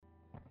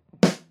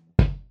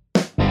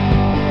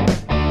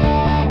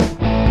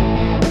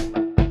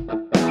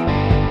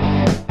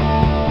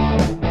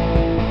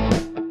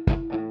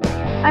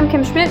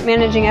Kim Schmidt,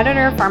 Managing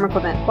Editor of Farm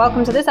Equipment.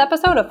 Welcome to this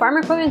episode of Farm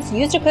Equipment's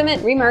Used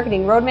Equipment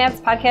Remarketing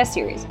Roadmaps podcast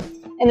series.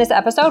 In this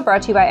episode,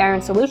 brought to you by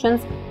Iron Solutions,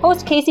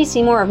 host Casey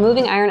Seymour of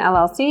Moving Iron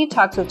LLC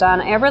talks with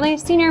Don Aberle,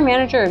 Senior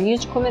Manager of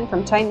Used Equipment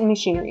from Titan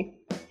Machinery.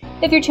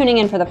 If you're tuning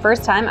in for the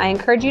first time, I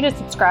encourage you to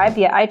subscribe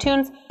via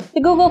iTunes, the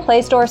Google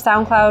Play Store,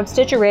 SoundCloud,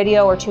 Stitcher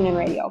Radio, or TuneIn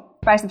Radio.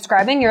 By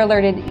subscribing, you're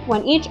alerted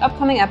when each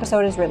upcoming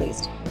episode is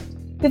released.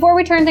 Before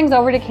we turn things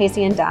over to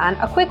Casey and Don,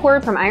 a quick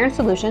word from Iron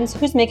Solutions,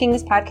 who's making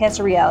this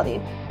podcast a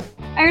reality.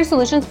 Iron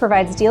Solutions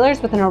provides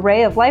dealers with an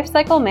array of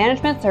lifecycle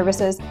management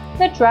services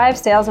that drive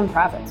sales and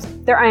profits.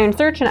 Their Iron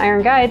Search and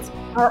Iron Guides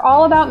are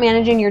all about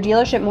managing your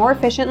dealership more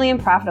efficiently and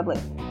profitably,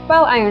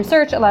 while Iron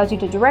Search allows you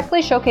to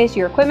directly showcase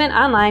your equipment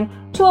online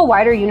to a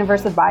wider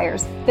universe of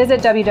buyers. Visit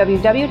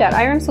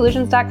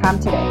www.ironsolutions.com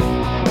today.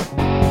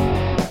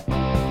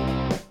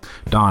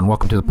 Don,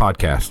 welcome to the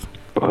podcast.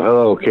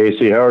 Hello,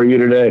 Casey. How are you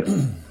today?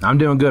 I'm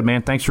doing good,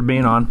 man. Thanks for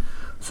being on.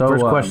 So,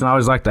 first question I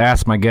always like to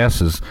ask my guests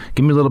is,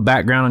 give me a little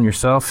background on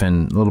yourself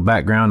and a little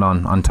background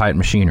on Titan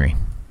Machinery.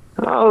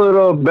 A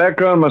little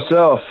background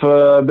myself.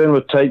 I've been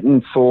with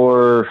Titan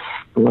for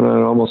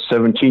almost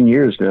 17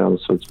 years now,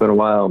 so it's been a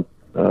while.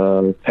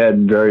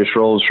 Had various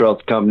roles throughout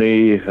the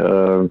company,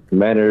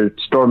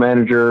 store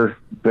manager,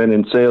 been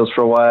in sales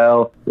for a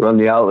while, run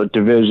the outlet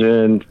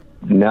division.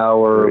 Now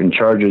we're in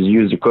charge of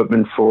used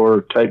equipment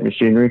for Titan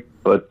Machinery.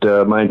 But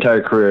my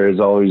entire career has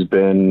always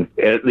been,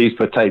 at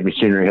least with Titan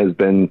Machinery, has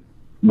been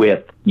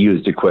with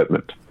used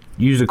equipment.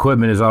 Used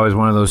equipment is always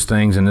one of those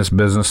things in this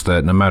business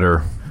that no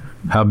matter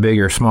how big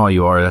or small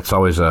you are, that's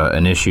always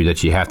an issue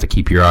that you have to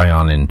keep your eye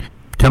on. And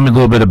tell me a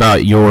little bit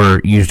about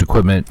your used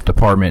equipment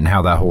department and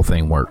how that whole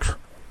thing works.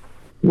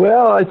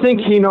 Well, I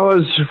think,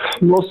 as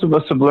most of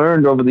us have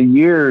learned over the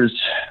years,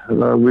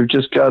 we've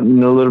just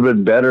gotten a little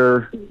bit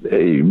better.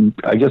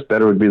 I guess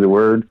better would be the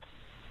word,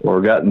 or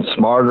gotten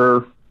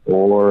smarter,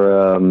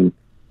 or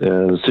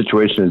the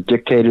situation has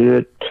dictated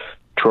it.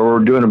 We're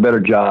doing a better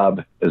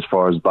job as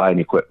far as buying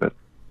equipment.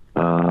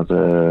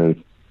 The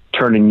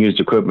turning used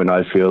equipment,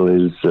 I feel,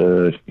 is,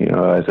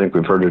 I think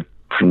we've heard it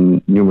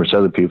from numerous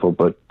other people,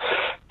 but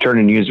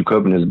turning used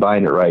equipment is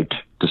buying it right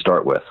to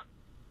start with.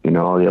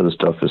 All the other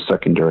stuff is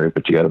secondary,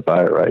 but you got to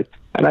buy it right.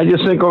 And I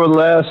just think over the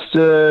last,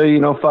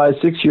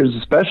 5-6 years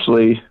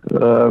especially,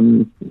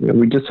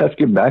 we just have to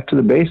get back to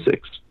the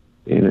basics.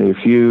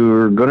 If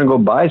you're going to go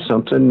buy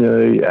something,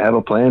 have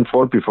a plan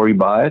for it before you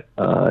buy it.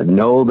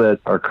 Know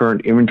that our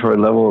current inventory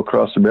level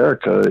across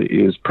America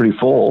is pretty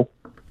full,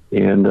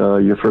 and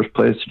your first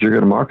place that you're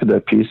going to market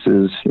that piece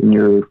is in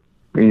your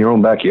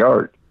own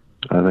backyard.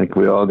 I think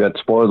we all got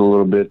spoiled a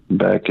little bit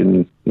back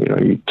in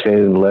 10,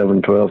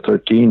 11, 12,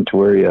 13 to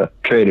where you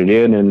traded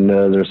in, and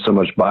there's so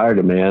much buyer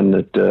demand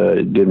that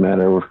it didn't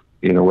matter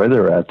where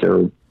they're at.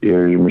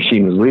 Your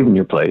machine was leaving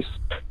your place.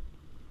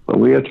 But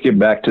we have to get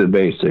back to the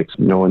basics,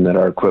 knowing that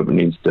our equipment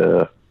needs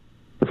to,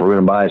 if we're going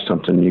to buy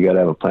something, you got to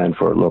have a plan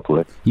for it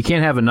locally. You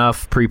can't have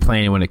enough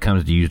pre-planning when it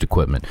comes to used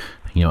equipment.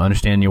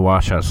 Understand your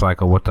washout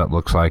cycle, what that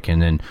looks like,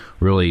 and then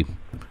really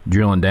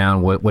drilling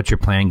down what's your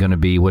plan going to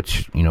be,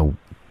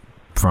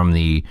 from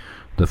the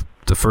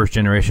first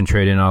generation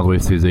trade-in all the way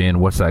through the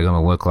end, what's that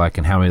going to look like,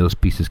 and how many of those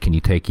pieces can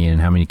you take in,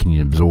 how many can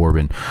you absorb,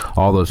 and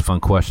all those fun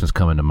questions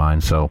come into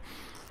mind. So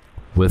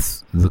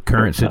with the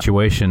current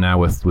situation now,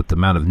 with the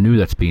amount of new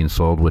that's being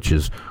sold, which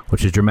is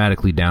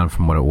dramatically down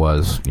from what it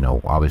was,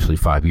 obviously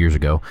 5 years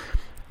ago,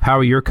 how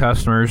are your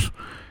customers?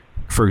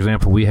 For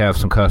example, we have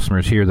some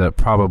customers here that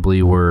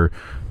probably were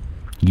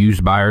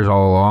used buyers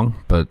all along,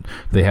 but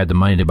they had the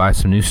money to buy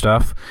some new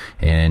stuff,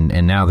 and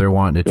now they're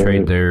wanting to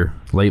trade their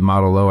late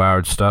model low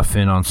hour stuff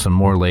in on some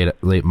more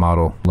late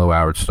model low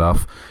hour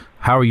stuff.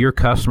 How are your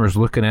customers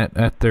looking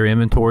at their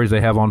inventories they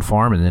have on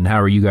farm, and then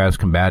how are you guys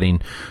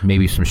combating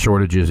maybe some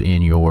shortages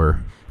in your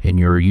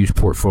used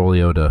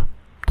portfolio to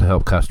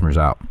help customers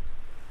out?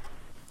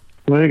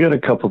 Well, you got a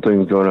couple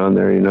things going on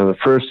there. The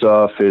first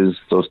off is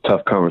those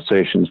tough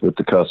conversations with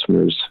the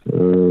customers.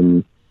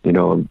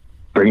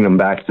 Bringing them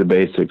back to the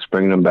basics,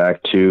 bringing them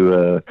back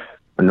to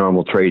a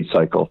normal trade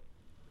cycle.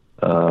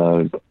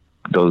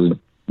 Those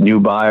new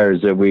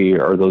buyers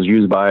those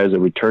used buyers that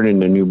we turn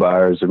into new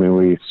buyers,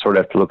 we sort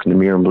of have to look in the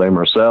mirror and blame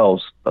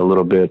ourselves a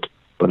little bit,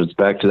 but it's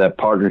back to that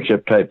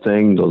partnership type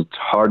thing, those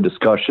hard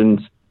discussions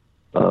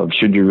of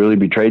should you really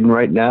be trading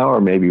right now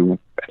or maybe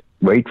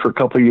wait for a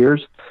couple of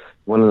years.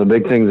 One of the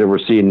big things that we're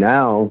seeing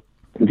now,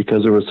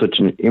 because there was such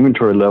an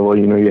inventory level,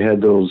 you had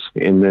those,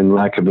 and then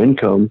lack of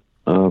income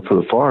for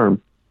the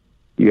farm,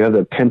 you have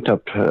that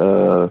pent-up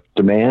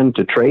demand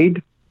to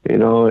trade,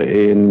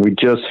 and we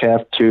just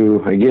have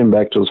to, again,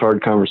 back to those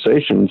hard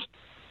conversations.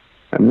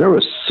 There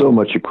was so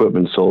much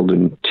equipment sold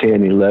in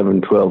 10,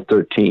 11, 12,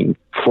 13,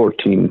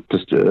 14,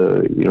 just,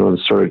 and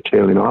started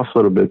tailing off a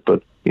little bit.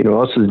 But,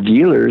 us as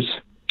dealers,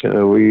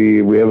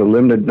 we have a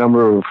limited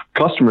number of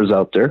customers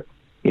out there,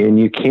 and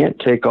you can't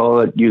take all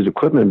that used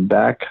equipment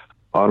back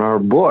on our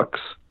books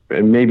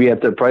and maybe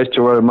at the price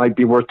to what it might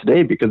be worth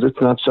today because it's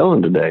not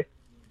selling today.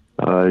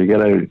 You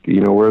gotta,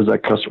 where's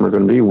that customer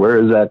going to be?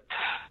 Where is that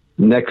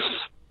next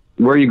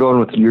where are you going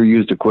with your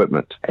used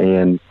equipment?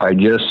 And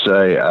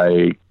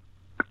I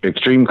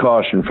extreme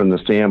caution from the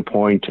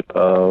standpoint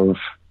of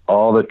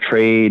all the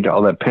trade,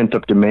 all that pent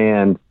up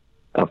demand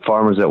of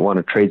farmers that want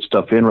to trade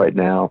stuff in right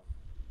now.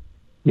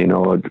 You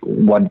know,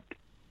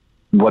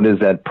 what is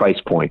that price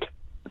point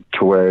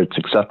to where it's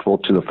acceptable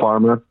to the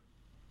farmer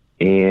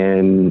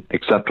and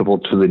acceptable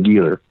to the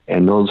dealer?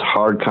 And those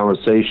hard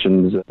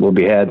conversations will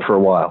be had for a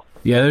while.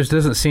 Yeah, there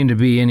doesn't seem to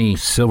be any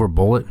silver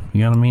bullet.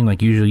 You know what I mean?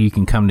 Like, usually you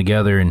can come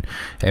together and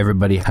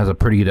everybody has a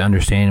pretty good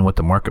understanding what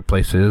the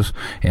marketplace is.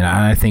 And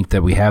I think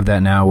that we have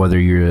that now, whether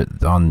you're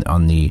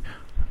on the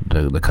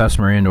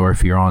customer end or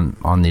if you're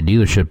on the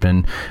dealership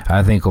end.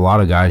 I think a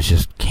lot of guys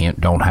just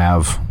don't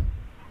have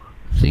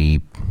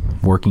the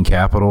working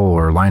capital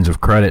or lines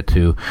of credit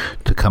to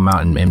come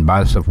out and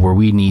buy the stuff where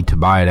we need to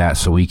buy it at,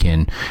 so we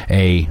can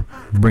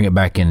bring it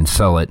back in and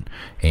sell it,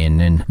 and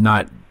then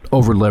not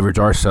over leverage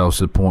ourselves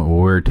to the point where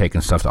we're taking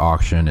stuff to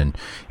auction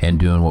and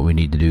doing what we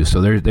need to do. So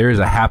there is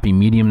a happy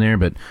medium there,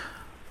 but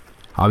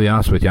I'll be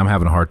honest with you, I'm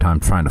having a hard time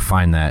trying to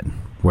find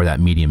where that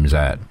medium is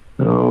at.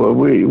 Oh,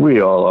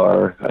 we all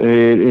are.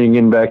 And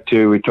getting back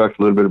to, we talked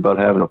a little bit about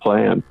having a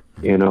plan.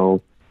 You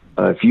know,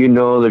 if you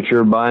know that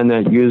you're buying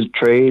that used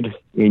trade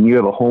and you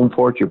have a home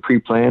for it, you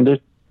pre-planned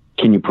it,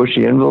 can you push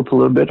the envelope a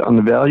little bit on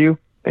the value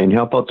and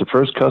help out the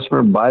first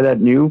customer buy that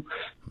new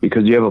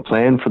because you have a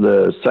plan for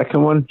the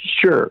second one?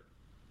 Sure.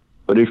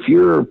 But if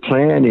your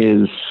plan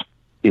is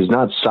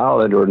not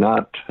solid or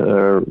not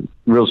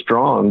real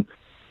strong,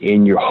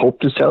 and you hope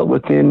to sell it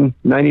within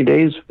 90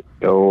 days,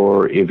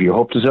 or if you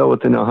hope to sell it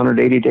within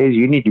 180 days,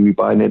 you need to be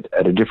buying it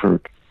at a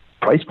different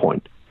price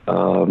point.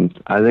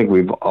 I think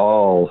we've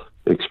all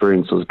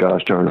experienced those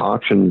gosh darn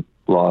auction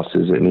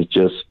losses, and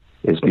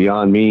it's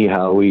beyond me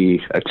how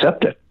we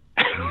accept it.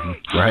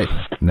 Right.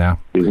 No.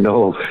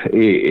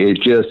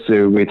 It just,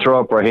 we throw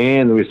up our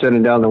hand and we send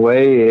it down the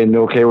way, and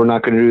okay, we're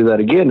not going to do that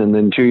again. And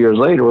then 2 years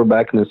later, we're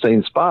back in the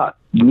same spot.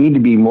 You need to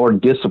be more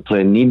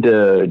disciplined, need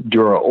to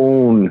do our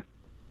own.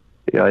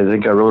 Yeah, I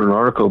think I wrote an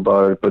article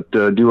about it, but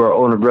do our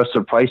own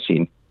aggressive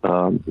pricing.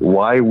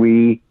 Why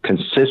we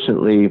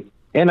consistently,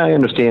 and I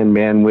understand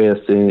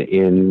bandwidth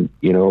in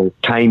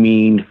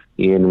timing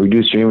and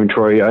reducing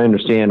inventory. I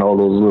understand all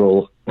those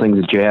little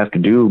things that you have to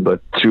do,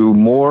 but through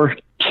more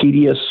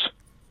tedious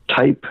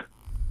type,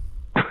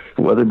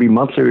 whether it be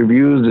monthly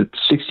reviews,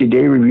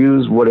 60-day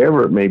reviews,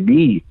 whatever it may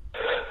be,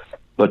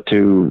 but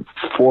to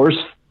force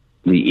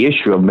the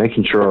issue of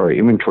making sure our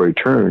inventory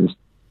turns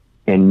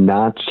and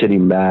not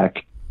sitting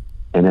back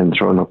and then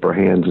throwing up our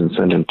hands and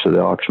sending it to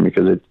the auction,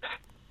 because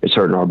it's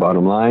hurting our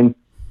bottom line.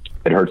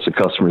 It hurts the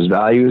customers'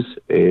 values.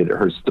 It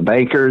hurts the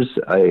bankers.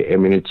 I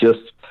mean, it's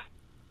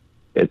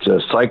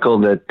a cycle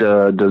that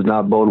does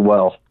not bode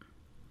well.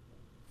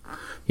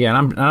 Yeah,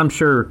 and I'm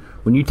sure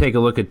when you take a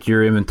look at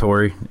your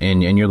inventory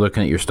and you're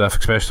looking at your stuff,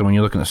 especially when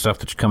you're looking at stuff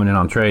that's coming in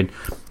on trade,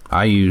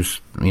 I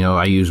use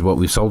what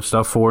we sold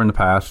stuff for in the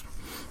past,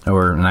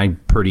 and I'm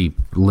pretty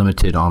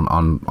limited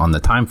on the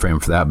time frame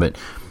for that, but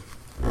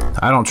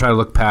I don't try to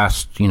look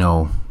past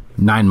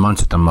 9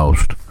 months at the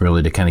most,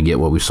 really, to kind of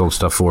get what we sold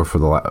stuff for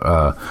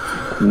the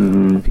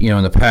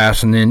in the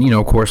past, and then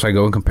of course I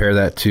go and compare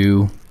that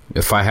to,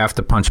 if I have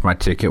to punch my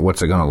ticket,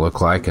 what's it going to look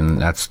like? And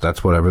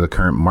that's whatever the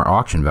current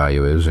auction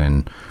value is.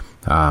 And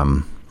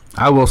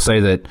I will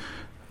say that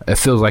it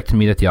feels like to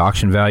me that the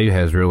auction value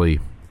has really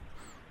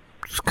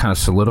just kind of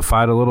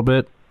solidified a little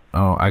bit.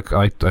 I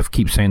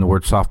keep saying the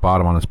word soft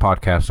bottom on this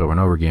podcast over and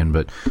over again,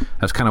 but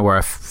that's kind of where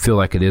I feel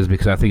like it is,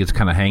 because I think it's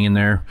kind of hanging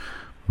there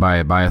by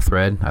a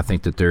thread. I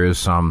think that there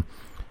is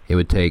it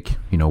would take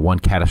one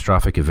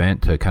catastrophic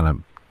event to kind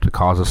of to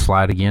cause a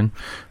slide again,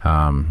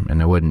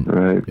 and it wouldn't.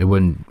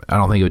 I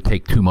don't think it would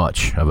take too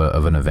much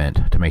of an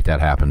event to make that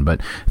happen.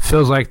 But it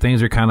feels like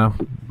things are kind of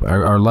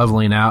are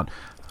leveling out,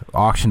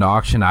 auction to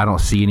auction. I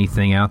don't see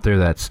anything out there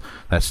that's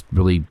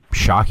really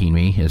shocking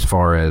me as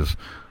far as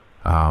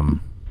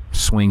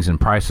swings in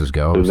prices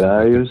go. The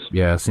values,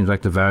 it seems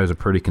like the values are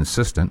pretty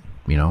consistent.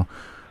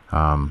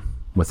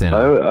 Within.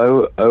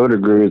 I would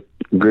agree with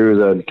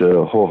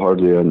that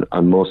wholeheartedly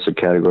on most of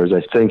the categories.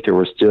 I think there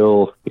were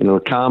still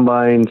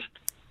combines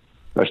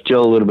are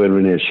still a little bit of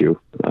an issue.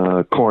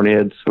 Corn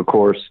heads, of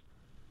course.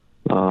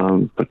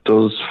 But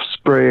those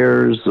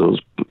sprayers, those,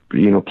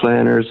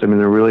 planters, I mean,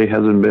 there really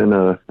hasn't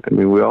been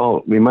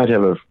we might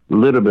have a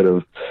little bit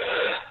of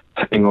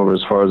hangover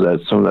as far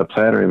as some of that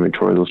planter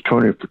inventory, those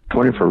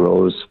 24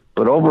 rows.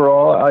 But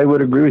overall, I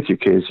would agree with you,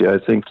 Casey. I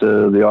think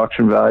the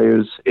auction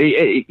values,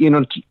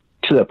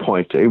 to that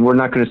point, we're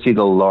not going to see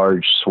the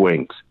large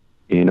swings.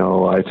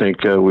 I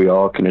think we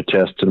all can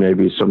attest to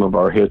maybe some of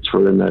our hits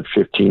were in that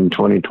 15,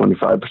 20,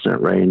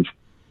 25% range,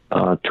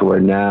 to where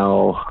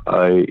now,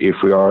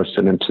 if we are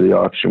sending to the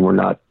auction, we're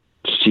not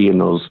seeing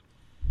those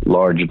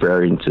large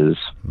variances.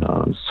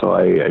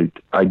 So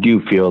I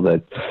do feel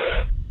that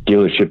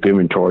dealership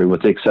inventory,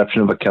 with the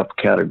exception of a couple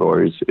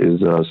categories,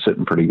 is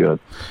sitting pretty good.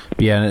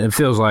 Yeah, and it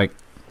feels like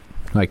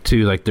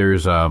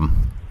there's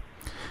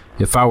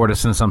if I were to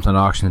send something to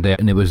auction today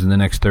and it was in the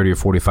next 30 or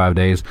 45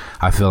 days,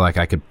 I feel like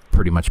I could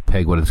pretty much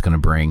peg what it's going to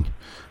bring.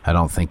 I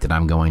don't think that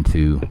I'm going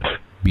to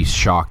be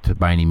shocked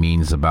by any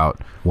means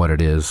about what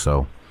it is.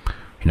 So,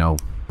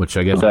 which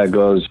I guess that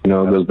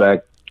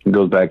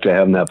goes back to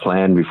having that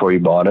plan before you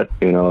bought it.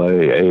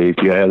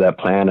 If you have that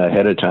plan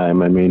ahead of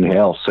time,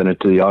 hell, send it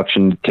to the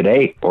auction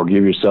today or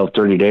give yourself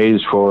 30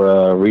 days for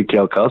a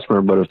retail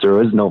customer. But if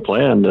there is no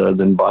plan,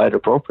 then buy it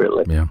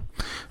appropriately. Yeah.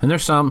 And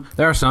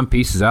there are some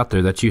pieces out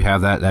there that you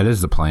have that is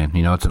the plan.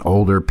 It's an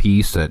older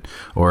piece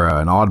or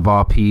an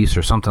oddball piece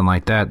or something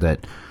like that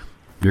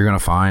you're going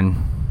to find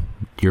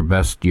your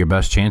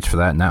best chance for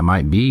that, and that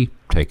might be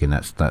taking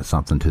that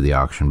something to the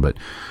auction. But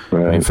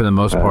right. For the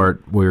most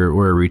part, we're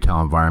a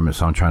retail environment,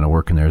 so I'm trying to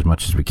work in there as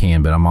much as we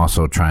can. But I'm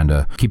also trying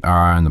to keep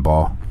our eye on the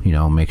ball.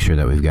 Make sure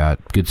that we've got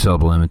good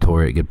sellable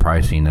inventory at good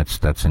pricing.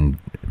 That's in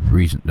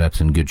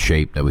good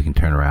shape that we can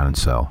turn around and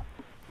sell.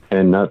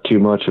 And not too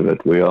much of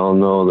it. We all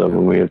know that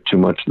when we have too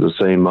much of the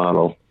same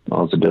model,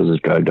 all it does is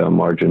drive down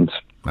margins.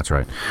 That's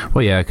right.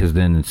 Well, yeah, because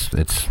then it's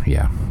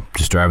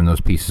just driving those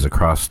pieces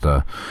across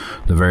the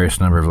various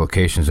number of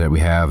locations that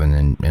we have,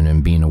 and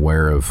then being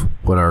aware of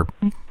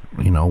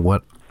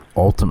what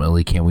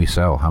ultimately can we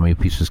sell, how many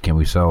pieces can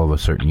we sell of a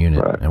certain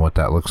unit, right, and what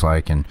that looks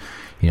like, and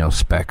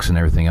specs and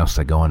everything else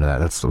that go into that.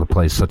 That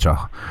plays such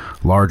a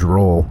large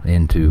role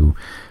into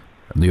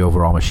the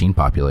overall machine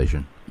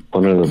population.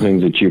 One of the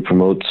things that you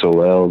promote so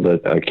well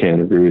that I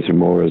can't agree with you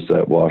more is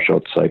that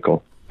washout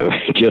cycle.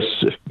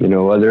 Just,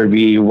 whether it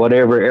be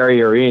whatever area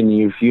you're in,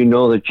 if you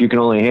know that you can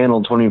only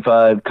handle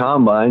 25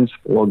 combines,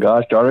 well,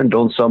 gosh darn it,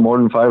 don't sell more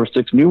than 5 or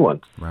 6 new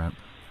ones. Right.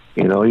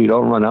 You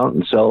don't run out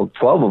and sell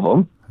 12 of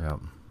them. Yep.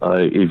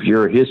 If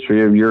your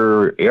history of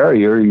your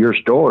area, your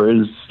store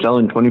is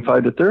selling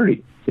 25 to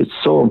 30. It's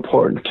so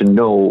important to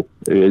know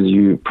as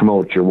you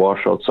promote your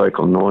washout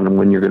cycle, knowing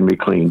when you're going to be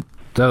clean.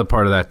 The other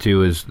part of that,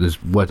 too, is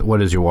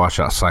what is your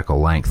washout cycle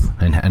length,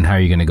 and how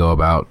are you going to go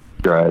about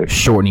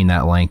shortening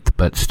that length,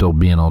 but still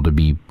being able to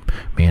be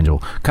manageable.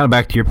 Kind of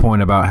back to your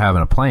point about having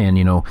a plan,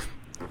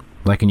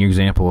 like in your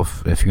example,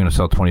 if you're going to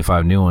sell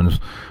 25 new ones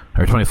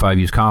or 25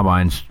 used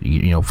combines,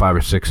 5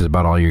 or 6 is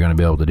about all you're going to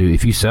be able to do.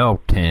 If you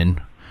sell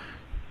 10,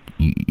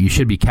 you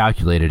should be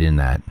calculated in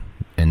that,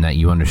 and that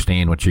you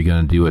understand what you're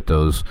going to do with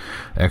those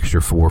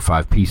extra 4 or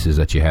 5 pieces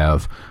that you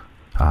have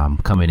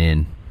coming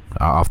in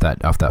off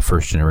that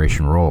first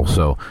generation roll.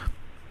 So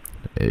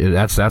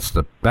that's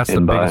the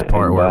biggest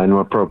part. Buy them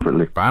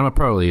appropriately. Buy them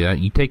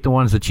appropriately. You take the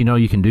ones that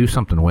you can do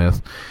something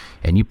with,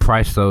 and you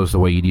price those the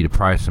way you need to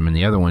price them. And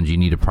the other ones you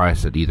need to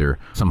price at either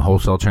some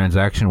wholesale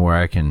transaction where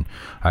I can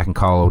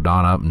call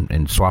O'Don up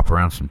and swap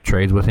around some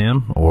trades with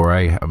him, or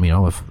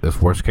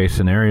if worst case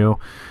scenario,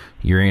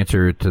 your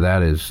answer to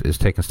that is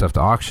taking stuff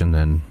to auction,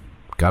 then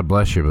God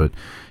bless you. But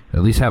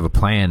at least have a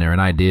plan or an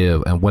idea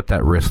of what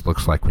that risk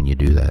looks like when you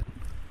do that.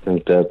 I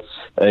think that's,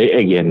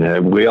 again,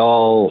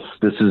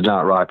 this is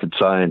not rocket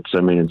science.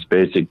 It's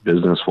basic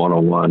business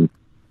 101.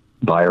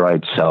 Buy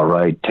right, sell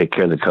right, take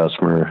care of the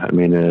customer.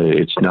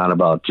 It's not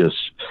about just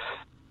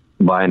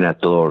buying at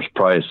the lowest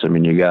price.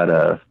 You got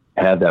to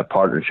have that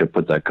partnership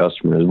with that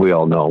customer, as we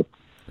all know.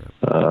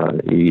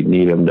 You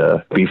need them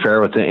to be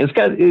fair with it. It's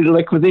got,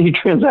 like with any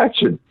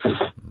transaction,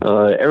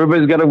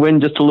 everybody's got to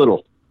win just a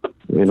little.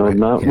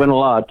 Not win a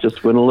lot,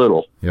 just win a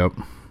little. Yep.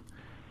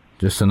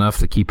 Just enough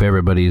to keep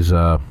everybody's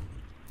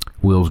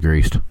wheels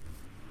greased.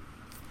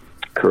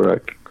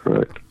 Correct.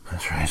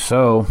 That's right.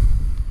 So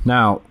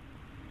now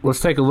let's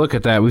take a look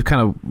at that. We've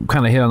kind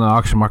of hit on the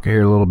auction market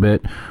here a little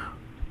bit.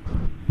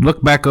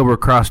 Look back over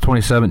across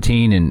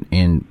 2017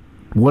 and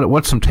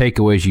what's some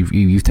takeaways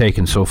you've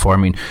taken so far.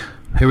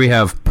 Here we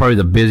have probably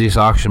the busiest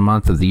auction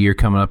month of the year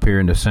coming up here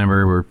in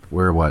December.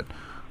 We're what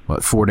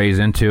 4 days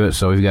into it,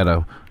 so we've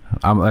got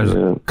there's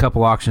a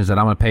couple auctions that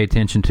I'm going to pay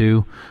attention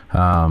to.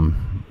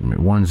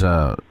 One's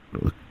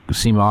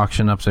SEMA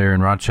auction up there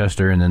in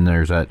Rochester, and then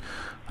there's that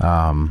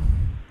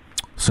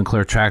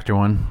Sinclair Tractor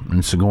one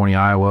in Sigourney,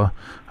 Iowa.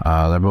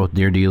 They're both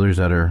Deere dealers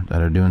that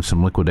are doing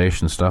some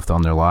liquidation stuff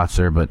on their lots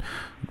there, but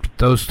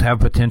those have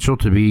potential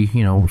to be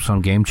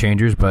some game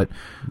changers. But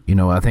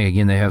I think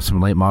again they have some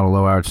late model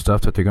low hour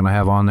stuff that they're going to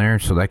have on there,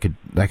 so that could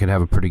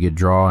have a pretty good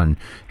draw and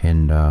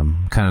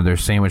kind of they're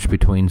sandwiched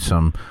between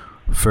some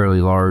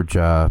fairly large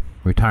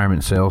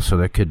retirement sales, so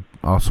that could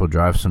also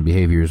drive some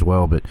behavior as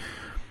well. But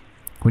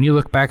when you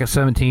look back at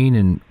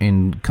 17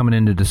 and coming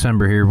into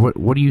December here,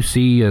 what do you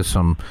see as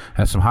some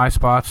high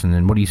spots, and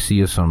then what do you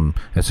see as some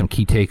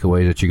key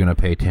takeaways that you're going to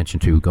pay attention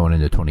to going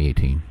into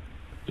 2018?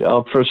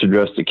 I'll first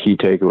address the key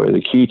takeaway.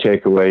 The key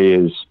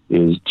takeaway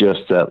is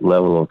just that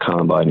level of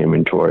combine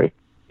inventory.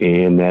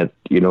 And that,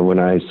 when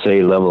I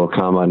say level of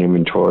combine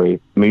inventory,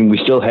 we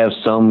still have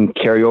some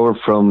carryover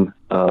from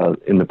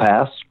in the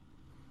past,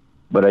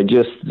 but I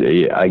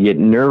get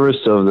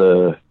nervous of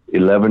the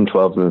 11,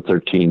 12, and the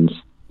 13s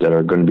that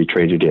are going to be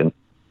traded in.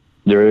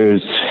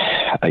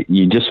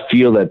 You just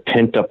feel that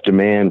pent up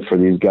demand for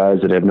these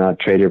guys that have not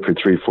traded for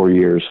 3-4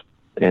 years.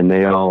 And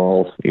they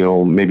all,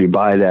 maybe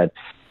buy that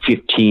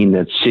 15,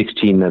 that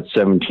 16, that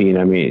 17.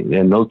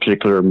 And those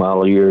particular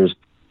model years,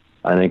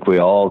 I think we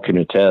all can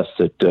attest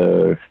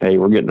that, hey,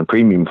 we're getting a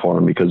premium for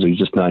them because there's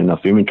just not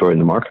enough inventory in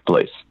the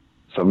marketplace.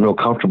 So I'm real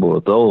comfortable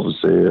with those.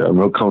 I'm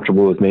real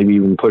comfortable with maybe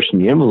even pushing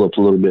the envelope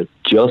a little bit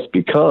just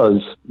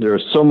because there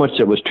was so much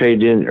that was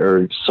traded in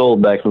or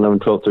sold back in 11,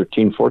 12,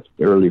 13, 14,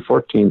 early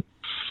 14.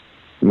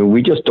 I mean,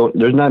 we just don't,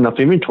 there's not enough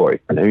inventory.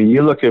 I mean,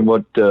 you look at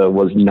what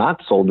was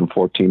not sold in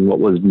 14, what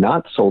was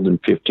not sold in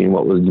 15,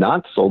 what was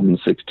not sold in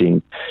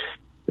 16.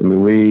 I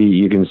mean,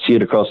 you can see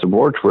it across the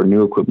board where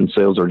new equipment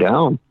sales are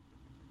down.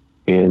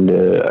 And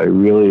I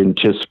really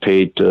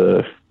anticipate,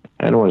 I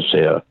don't want to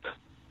say a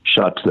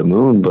shot to the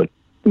moon, but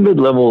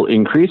mid-level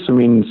increase. I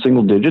mean,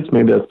 single digits,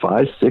 maybe a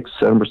 5, 6,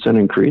 7%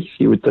 increase,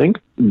 you would think.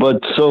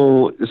 But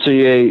so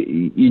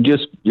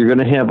you're going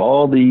to have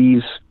all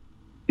these,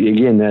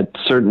 again, that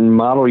certain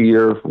model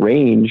year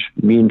range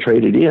being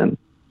traded in.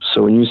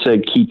 So when you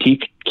said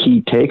key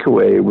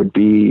takeaway would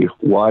be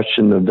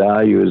watching the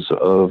values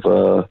of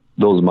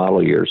those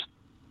model years.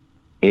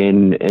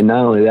 And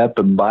not only that,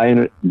 but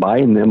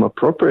buying them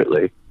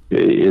appropriately.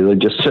 I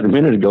just said a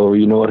minute ago,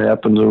 you know what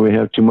happens when we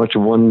have too much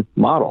of one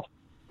model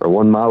or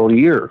one model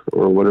year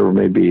or whatever it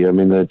may be. I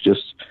mean,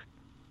 it's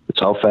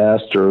how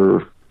fast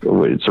or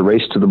it's a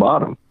race to the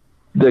bottom.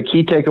 The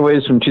key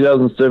takeaways from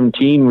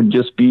 2017 would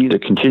just be the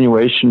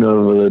continuation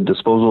of the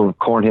disposal of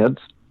corn heads.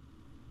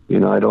 You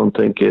know, I don't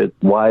think it's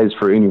wise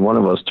for any one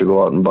of us to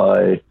go out and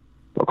buy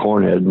a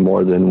corn head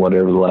more than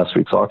whatever the last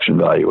week's auction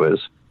value is.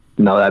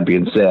 Now, that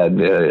being said,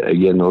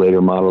 again, the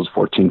later models,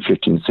 14,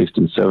 15,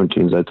 16,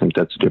 17s, I think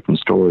that's a different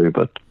story.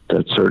 But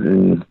that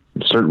certain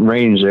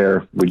range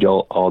there, we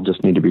all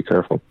just need to be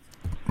careful.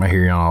 I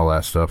hear you on all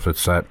that stuff.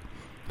 It's that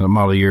the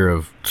model year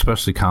of,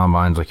 especially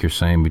combines, like you're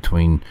saying,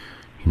 between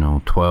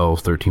 12,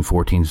 13,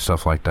 14,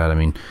 stuff like that. I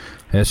mean,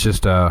 it's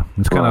just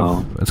it's kind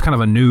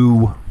of a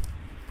new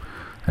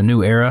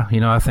era.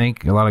 I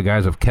think a lot of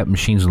guys have kept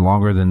machines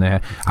longer than they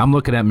have. I'm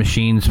looking at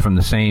machines from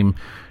the same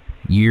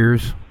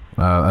years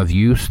of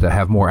use that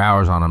have more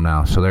hours on them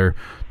now, so they're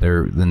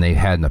than they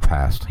had in the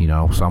past.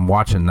 So I'm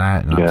watching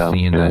that, and I'm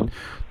seeing that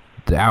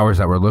the hours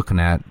that we're looking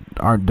at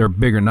they're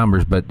bigger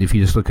numbers, but if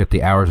you just look at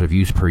the hours of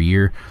use per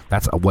year,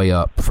 that's a way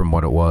up from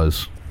what it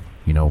was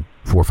 4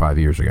 or 5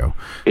 years ago.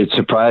 It's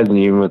surprising,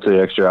 even with the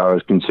extra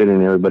hours,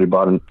 considering everybody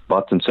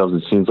bought themselves,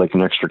 it seems like,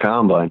 an extra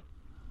combine.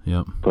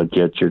 Yep. But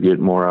yet you're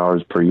getting more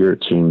hours per year,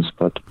 it seems.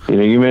 But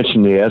you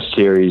mentioned the S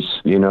series.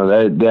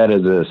 That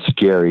is a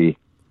scary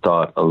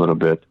thought a little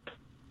bit.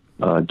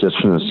 Just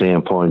from the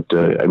standpoint,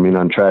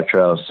 on Tractor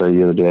House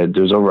the other day,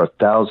 there's over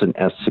 1,000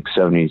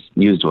 S670s,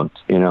 used ones,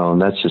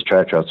 and that's just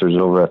Tractor House. There's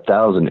over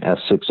 1,000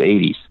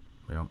 S680s.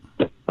 Yep.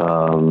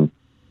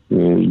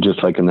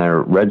 Just like in that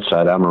red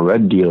side, I'm a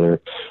red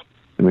dealer.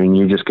 I mean,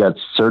 you just got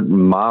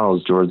certain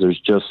models, George. There's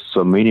just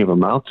so many of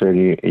them out there,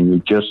 and you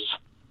just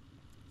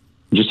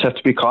have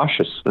to be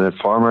cautious. The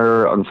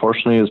farmer,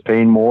 unfortunately, is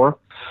paying more.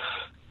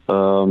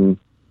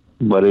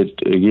 But it's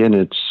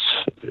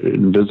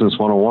business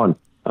 101.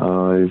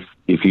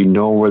 If you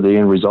know where the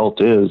end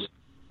result is,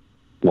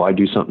 why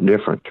do something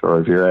different?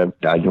 Or if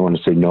I don't want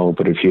to say no,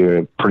 but if you're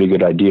a pretty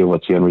good idea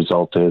what the end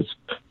result is,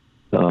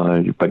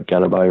 you got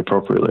to buy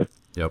appropriately.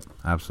 Yep,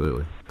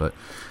 absolutely. But,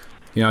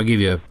 I'll give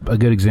you a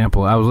good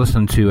example. I was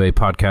listening to a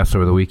podcast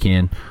over the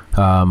weekend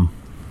from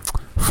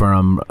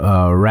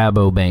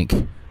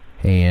Rabobank,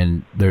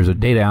 and there's a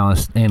data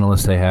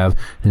analyst they have.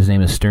 His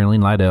name is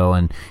Sterling Liddell,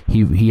 and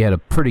he had a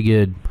pretty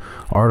good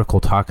article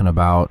talking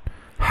about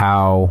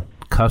how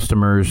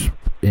customers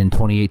in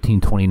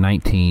 2018,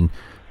 2019,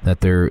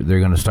 that they're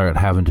going to start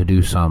having to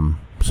do some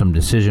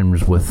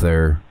decisions with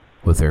their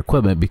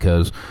equipment,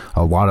 because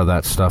a lot of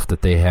that stuff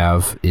that they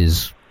have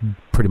is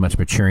pretty much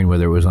maturing,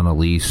 whether it was on a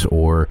lease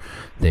or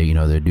they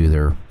do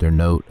their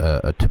note,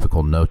 a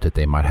typical note that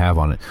they might have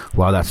on it. A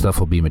lot of that stuff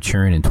will be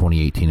maturing in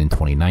 2018 and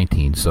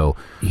 2019. So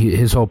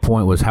his whole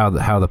point was how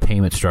the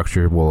payment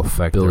structure will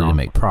affect their ability to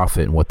make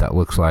profit and what that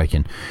looks like,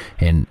 and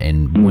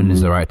when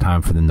is the right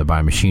time for them to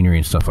buy machinery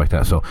and stuff like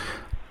that. So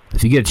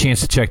if you get a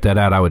chance to check that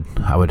out, I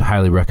would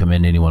highly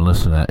recommend anyone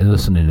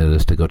listening to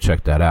this to go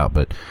check that out.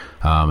 But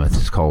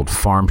it's called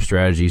Farm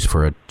Strategies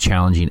for a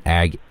Challenging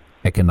Ag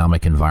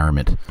Economic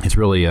Environment. It's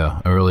really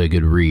a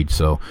good read,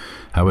 so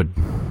I would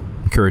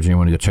encourage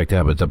anyone to go check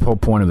that out. But the whole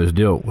point of his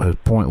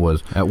point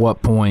was, at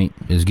what point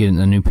is getting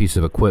a new piece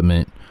of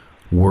equipment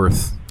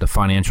worth the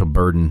financial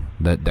burden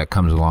that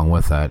comes along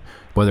with that,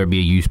 whether it be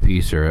a used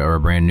piece or a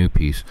brand new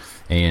piece.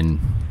 And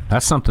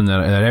that's something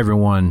that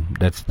everyone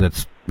that's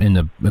in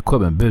the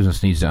equipment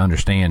business needs to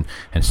understand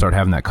and start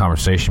having that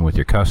conversation with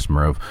your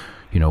customer of,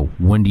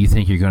 when do you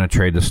think you're going to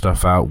trade this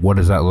stuff out? What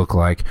does that look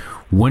like?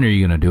 When are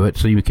you going to do it?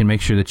 So you can make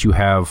sure that you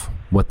have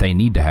what they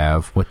need to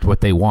have,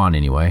 what they want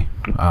anyway,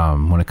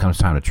 when it comes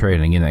time to trade.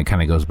 And again, that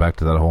kind of goes back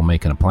to that whole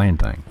making a plan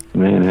thing.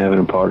 Man, having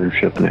a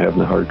partnership and having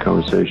the hard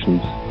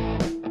conversations.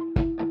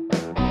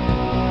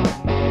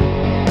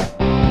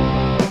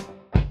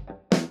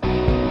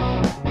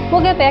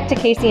 We'll get back to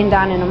Casey and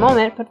Don in a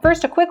moment, but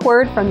first a quick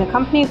word from the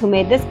company who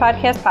made this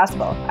podcast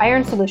possible,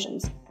 Iron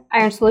Solutions.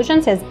 Iron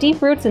Solutions has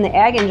deep roots in the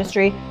ag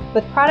industry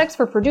with products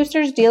for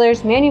producers,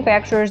 dealers,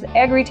 manufacturers,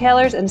 ag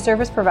retailers, and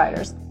service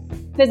providers.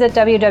 Visit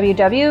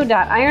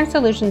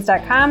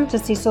www.ironsolutions.com to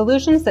see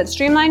solutions that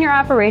streamline your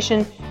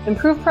operation,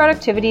 improve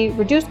productivity,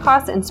 reduce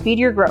costs, and speed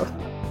your growth.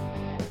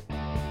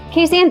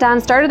 Casey and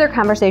Don started their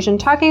conversation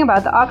talking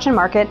about the auction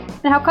market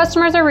and how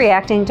customers are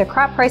reacting to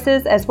crop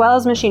prices as well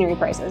as machinery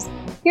prices.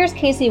 Here's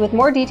Casey with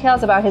more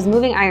details about his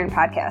Moving Iron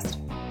podcast.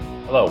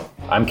 Hello,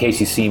 I'm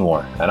Casey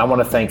Seymour, and I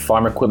want to thank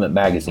Farm Equipment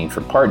Magazine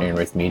for partnering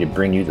with me to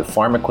bring you the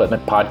Farm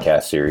Equipment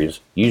podcast series,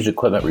 Used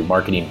Equipment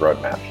Remarketing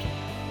Roadmaps.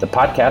 The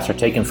podcasts are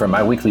taken from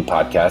my weekly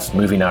podcast,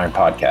 Moving Iron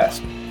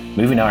Podcast.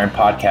 Moving Iron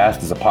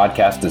Podcast is a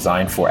podcast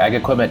designed for ag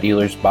equipment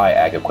dealers by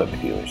ag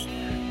equipment dealers.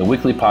 The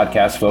weekly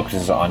podcast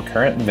focuses on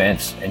current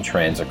events and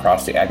trends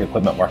across the ag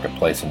equipment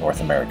marketplace in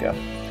North America.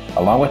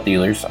 Along with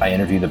dealers, I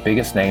interview the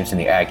biggest names in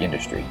the ag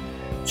industry.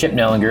 Chip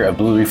Nellinger of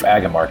Blue Reef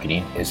Ag and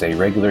Marketing is a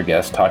regular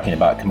guest talking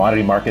about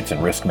commodity markets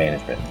and risk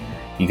management.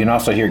 You can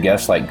also hear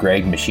guests like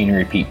Greg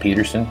Machinery Pete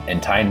Peterson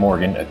and Tyne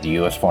Morgan of the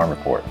U.S. Farm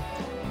Report.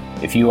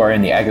 If you are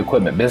in the ag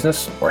equipment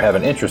business or have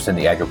an interest in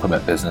the ag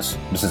equipment business,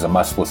 this is a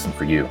must listen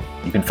for you.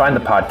 You can find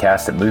the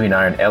podcast at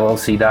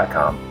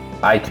movingironllc.com,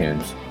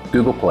 iTunes,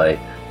 Google Play,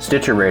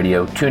 Stitcher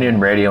Radio, TuneIn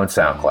Radio, and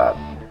SoundCloud.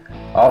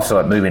 Also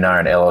at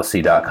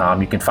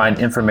movingironllc.com, you can find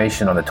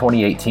information on the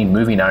 2018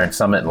 Moving Iron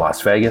Summit in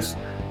Las Vegas,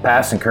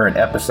 past and current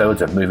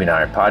episodes of Moving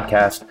Iron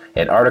Podcast,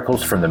 and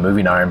articles from the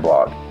Moving Iron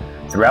blog.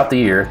 Throughout the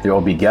year, there will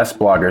be guest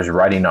bloggers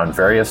writing on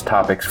various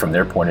topics from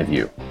their point of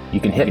view. You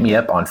can hit me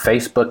up on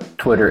Facebook,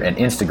 Twitter, and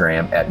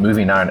Instagram at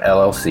Moving Iron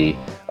LLC,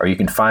 or you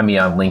can find me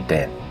on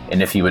LinkedIn.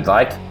 And if you would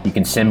like, you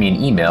can send me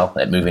an email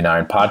at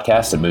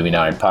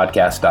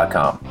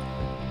movingironpodcast@movingironpodcast.com.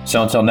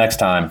 So until next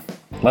time,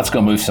 let's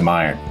go move some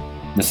iron.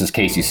 This is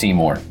Casey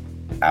Seymour,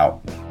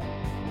 out.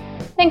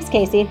 Thanks,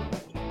 Casey.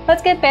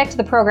 Let's get back to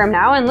the program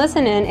now and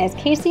listen in as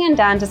Casey and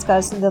Don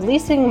discuss the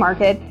leasing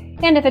market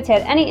and if it's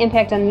had any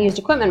impact on the used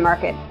equipment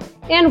market,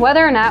 and whether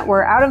or not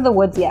we're out of the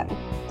woods yet.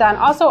 Don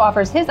also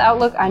offers his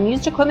outlook on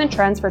used equipment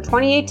trends for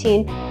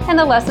 2018 and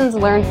the lessons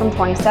learned from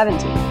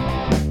 2017.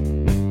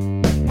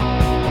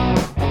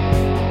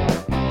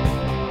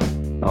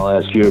 I'll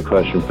ask you a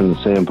question from the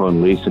standpoint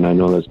of leasing. I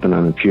know that's been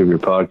on a few of your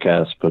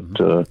podcasts, but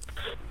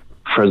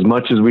for as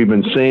much as we've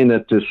been saying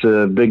that this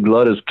big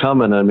glut is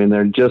coming, I mean,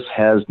 there just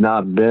has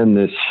not been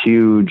this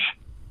huge.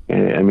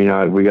 I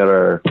mean, we got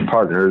our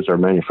partners, our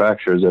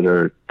manufacturers that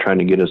are trying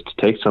to get us to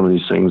take some of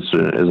these things,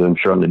 as I'm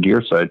sure on the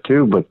deer side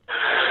too. But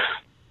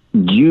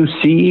do you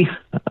see,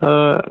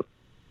 are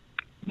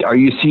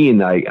you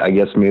seeing, I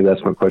guess maybe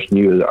that's my question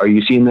to you, are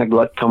you seeing that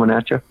glut coming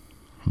at you?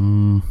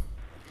 You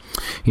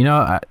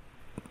know,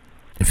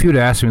 if you would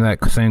ask me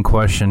that same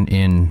question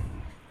in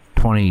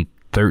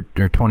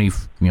 2013 or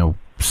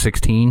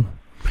 2016,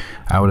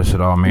 I would have said,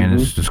 "Oh man,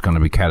 this is just going to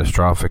be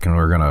catastrophic, and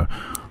we're all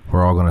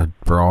gonna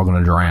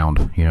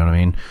drown." You know what I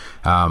mean?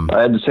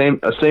 I had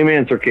the same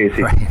answer,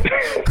 Casey.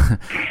 Right.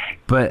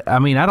 But I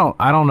mean, I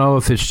don't know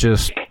if it's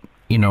just,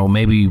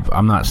 maybe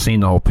I'm not seeing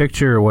the whole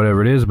picture or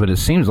whatever it is, but it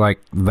seems like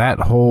that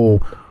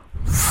whole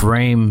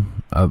frame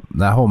of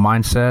that whole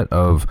mindset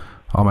of,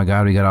 oh my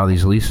God, we got all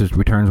these leases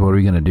returns. What are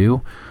we going to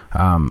do?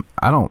 I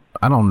don't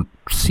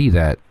see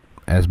that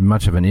as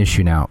much of an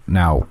issue now.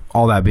 Now,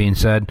 all that being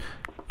said,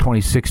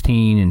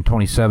 2016 and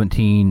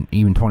 2017,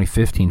 even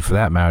 2015 for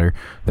that matter,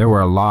 there were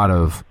a lot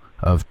of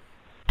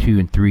 2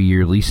 and 3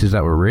 year leases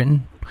that were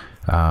written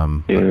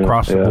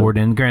across the board.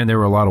 And granted, there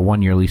were a lot of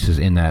 1 year leases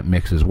in that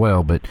mix as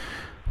well, but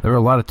there were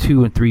a lot of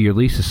 2 and 3 year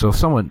leases. So if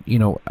someone,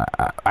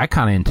 I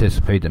kind of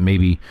anticipate that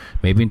maybe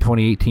in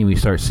 2018 we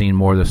start seeing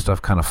more of this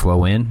stuff kind of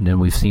flow in than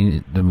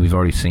we've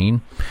already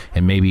seen,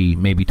 and maybe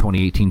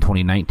 2018,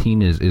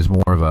 2019 is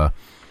more of a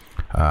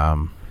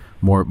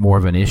more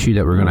of an issue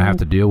that we're going to have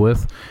to deal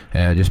with,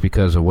 just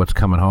because of what's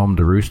coming home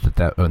to roost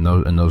in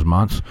those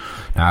months.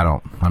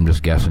 Now, I'm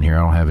just guessing here. I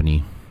don't have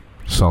any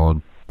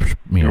solid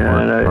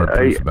hard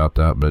proof about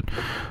that, but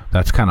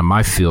that's kind of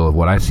my feel of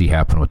what I see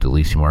happen with the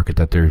leasing market.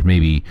 That there's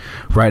maybe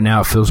right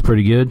now it feels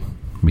pretty good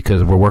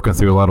because we're working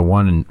through a lot of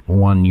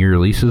 1 year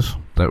leases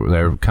that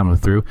are coming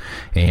through,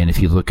 and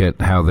if you look at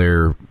how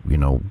they're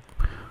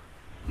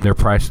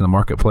priced in the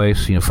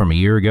marketplace, from a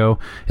year ago,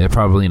 they're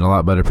probably in a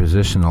lot better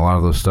position than a lot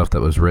of those stuff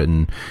that was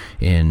written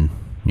in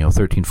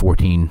 13,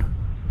 14,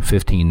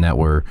 15 that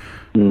were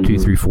 2,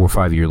 3, 4,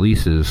 5 year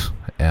leases.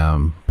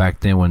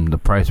 Back then when the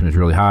pricing was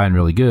really high and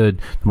really good,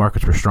 the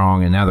markets were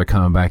strong, and now they're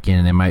coming back in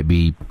and they might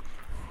be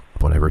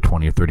 20 or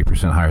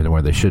 30% higher than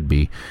where they should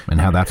be, and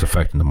how that's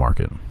affecting the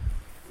market.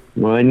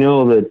 Well, I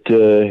know that,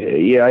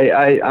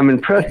 I'm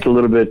impressed a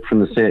little bit from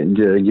the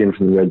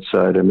red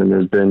side. I mean,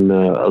 there's been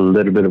a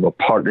little bit of a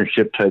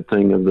partnership type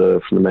thing from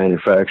the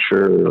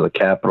manufacturer or the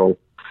capital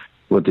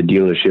with the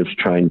dealerships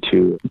trying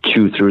to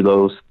chew through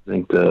those. I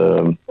think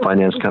the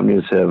finance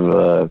companies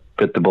have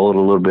bit the bullet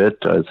a little bit.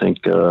 I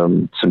think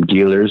some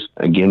dealers,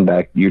 again,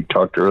 you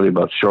talked earlier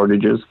about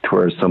shortages, to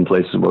where some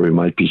places where we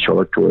might be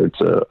short, to where it's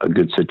a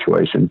good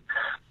situation.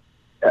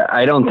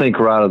 I don't think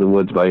we're out of the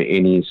woods by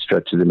any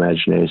stretch of the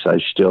imagination. I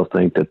still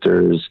think that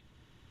there's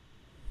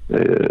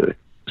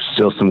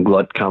still some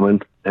glut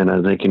coming. And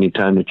I think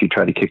anytime that you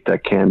try to kick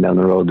that can down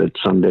the road, that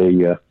someday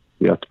you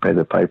have to pay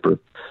the piper.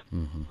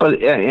 Mm-hmm.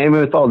 But I mean,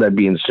 with all that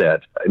being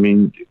said, I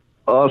mean,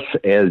 us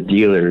as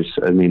dealers,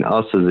 I mean,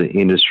 us as an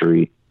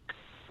industry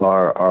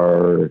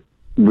are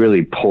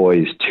really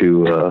poised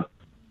to,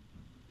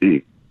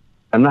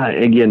 I'm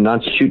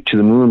not shoot to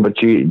the moon, but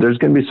there's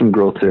going to be some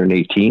growth there in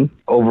 18.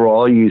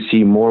 Overall, you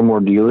see more and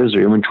more dealers.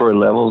 Their inventory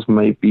levels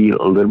might be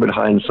a little bit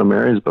high in some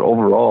areas, but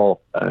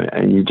overall,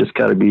 and you just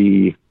got to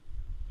be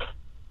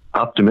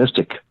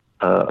optimistic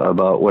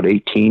about what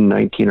 18,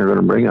 19 are going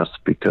to bring us,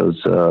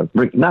 because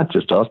not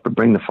just us, but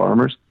bring the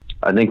farmers.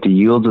 I think the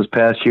yields this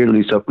past year, at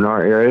least up in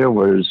our area,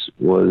 was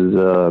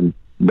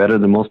better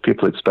than most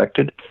people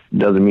expected.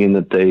 Doesn't mean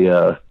that they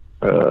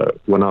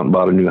went out and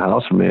bought a new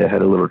house or may have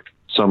had a little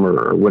summer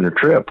or winter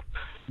trip,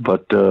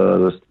 but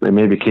they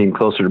maybe came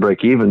closer to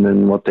break even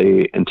than what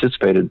they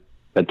anticipated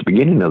at the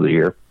beginning of the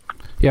year.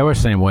 Yeah, we're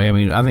the same way. I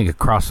mean, I think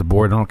across the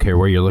board, I don't care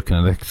where you're looking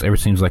at it. It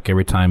seems like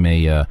every time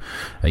a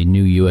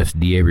new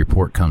USDA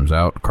report comes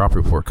out, crop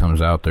report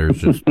comes out,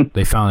 there's just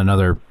they found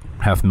another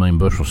 500,000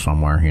 bushels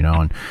somewhere,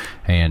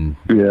 and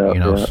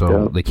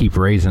they keep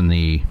raising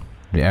the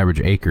average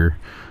acre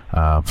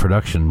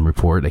production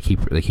report. They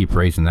keep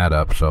raising that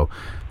up. So,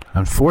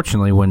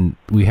 unfortunately, when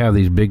we have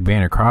these big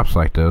banner crops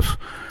like this,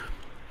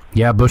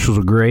 yeah, bushels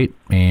are great,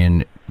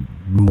 and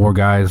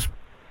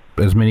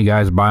as many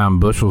guys buy on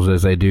bushels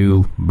as they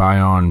do buy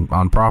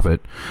on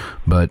profit,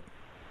 but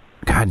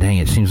god dang,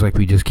 it seems like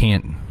we just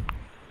can't,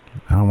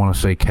 I don't want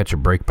to say catch a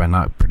break by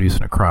not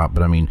producing a crop,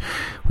 but I mean,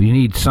 we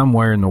need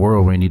somewhere in the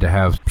world, we need to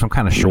have some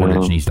kind of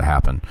shortage needs to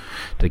happen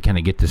to kind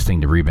of get this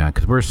thing to rebound,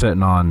 because we're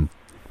sitting on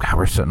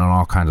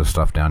all kinds of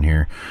stuff down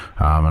here,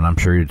 and I'm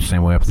sure you're the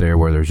same way up there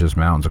where there's just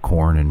mountains of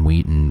corn and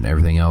wheat and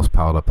everything else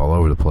piled up all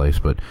over the place,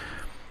 but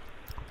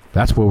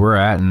that's where we're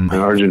at. And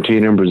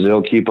Argentina and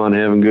Brazil keep on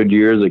having good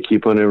years. They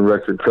keep on having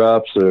record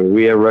crops.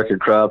 We have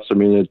record crops. I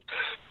mean,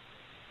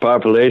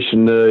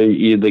 population,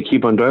 they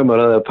keep on talking about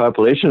how that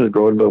population is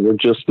growing, but we're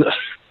just,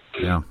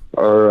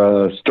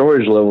 our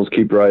storage levels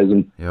keep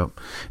rising. Yep.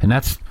 And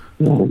that's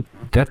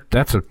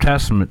a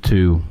testament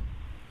to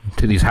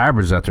these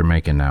hybrids that they're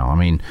making now. I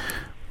mean,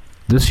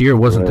 this year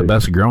wasn't the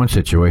best growing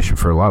situation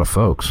for a lot of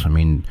folks. I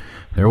mean,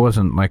 there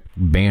wasn't like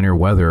banner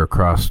weather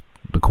across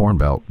the Corn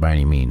Belt by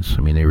any means.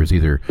 I mean, there was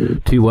either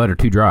too wet or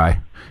too dry,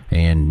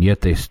 and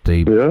yet they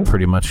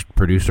pretty much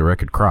produced a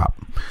record crop.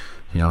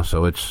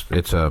 So it's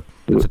a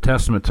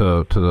testament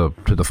to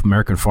the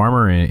American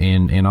farmer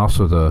and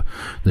also the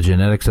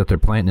genetics that they're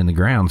planting in the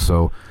ground.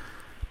 So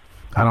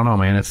I don't know,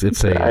 man. It's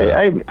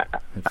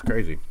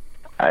crazy.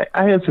 I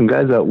had some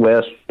guys out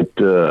west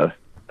that,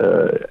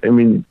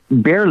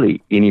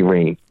 barely any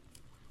rain,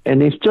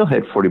 and they still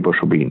had 40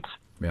 bushel beans.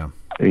 Yeah.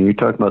 And you're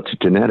talking about the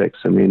genetics.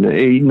 I mean,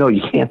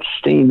 you can't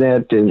sustain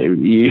that, and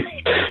you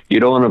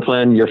don't want to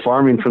plan your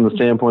farming from the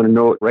standpoint of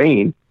no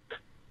rain.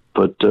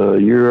 But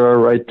you're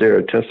right there,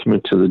 a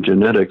testament to the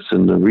genetics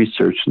and the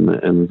research and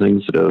the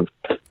things that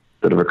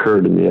have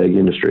occurred in the ag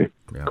industry.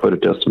 Yeah. Quite a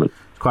testament.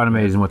 It's quite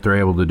amazing what they're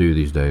able to do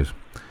these days.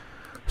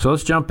 So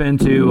let's jump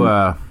into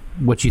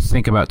what you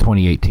think about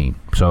 2018.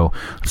 So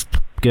let's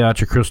get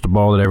out your crystal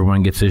ball that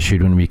everyone gets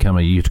issued when you become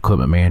a used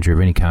equipment manager of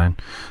any kind.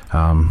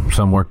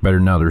 Some work better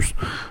than others.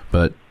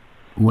 But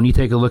when you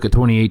take a look at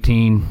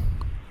 2018,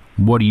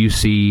 what do you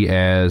see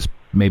as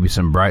maybe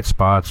some bright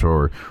spots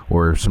or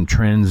some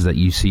trends that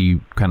you see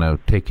kind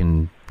of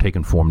taking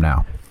form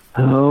now?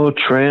 Oh,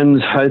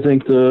 trends. I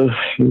think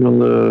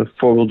the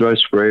four-wheel drive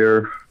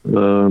sprayer,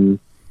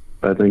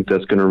 I think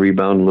that's going to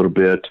rebound a little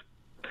bit.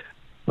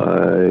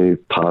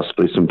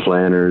 Possibly some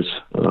planters,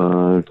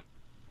 kind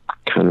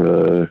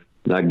of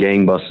not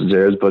gangbusters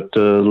theirs, but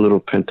a little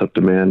pent-up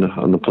demand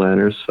on the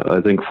planters.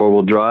 I think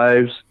four-wheel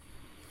drives,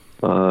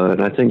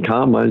 and I think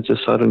combines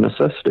just out of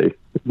necessity.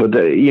 But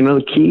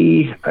the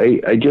key,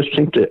 I just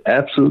think the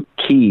absolute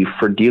key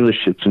for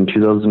dealerships in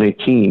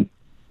 2018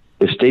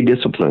 is stay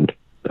disciplined.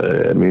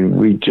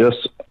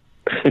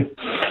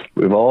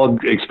 We've all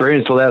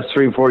experienced the last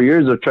 3 or 4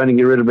 years of trying to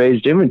get rid of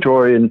aged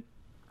inventory, and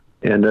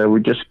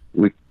we just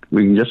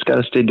got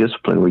to stay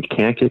disciplined. We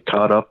can't get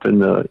caught up in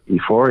the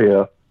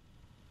euphoria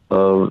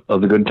of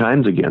the good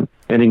times again.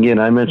 And again,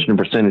 I mentioned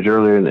a percentage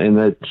earlier, and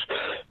that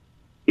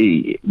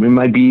we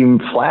might be even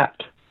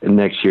flat in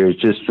next year.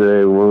 It's just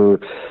we're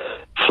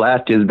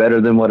flat is better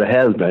than what it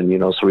has been,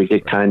 so we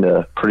get kind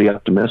of pretty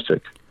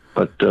optimistic.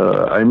 But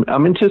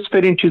I'm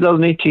anticipating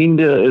 2018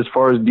 as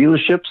far as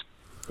dealerships,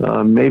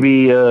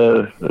 maybe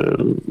a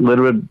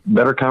little bit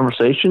better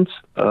conversations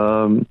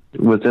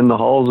within the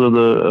halls of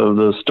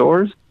the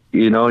stores.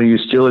 You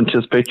still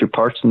anticipate your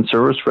parts and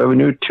service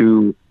revenue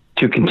to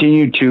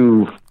continue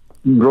to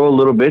grow a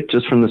little bit,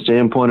 just from the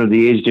standpoint of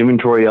the aged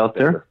inventory out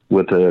there,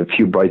 with a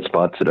few bright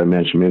spots that I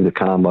mentioned, maybe the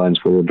combines,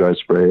 four-wheel drive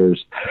sprayers,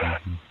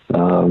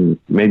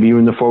 maybe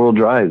even the four-wheel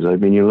drives. I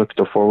mean, you look at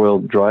the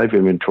four-wheel drive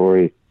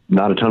inventory,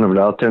 not a ton of it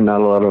out there,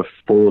 not a lot of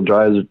four-wheel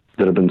drives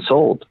that have been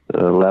sold.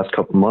 The last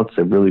couple of months,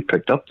 they've really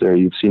picked up there.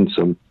 You've seen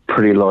some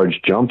pretty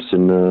large jumps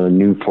in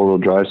new four-wheel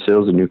drive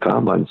sales and new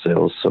combine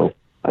sales. So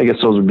I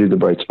guess those would be the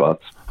bright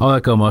spots. I'll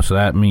echo most of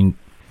that. I mean,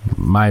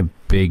 my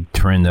big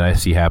trend that I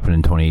see happen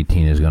in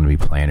 2018 is going to be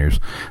planters.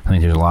 I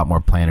think there's a lot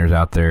more planters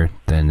out there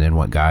than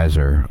what guys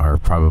are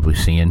probably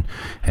seeing.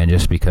 And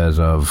just because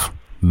of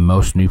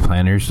most new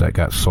planters that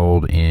got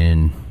sold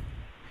in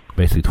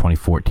basically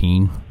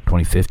 2014,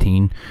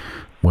 2015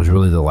 was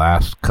really the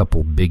last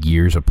couple big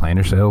years of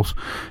planter sales.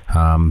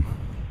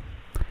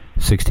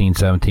 16,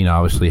 17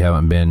 obviously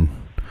haven't been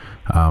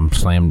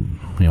slam,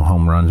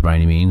 home runs by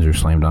any means or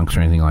slam dunks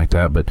or anything like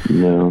that. But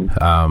No.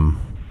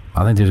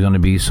 I think there's going to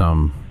be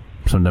some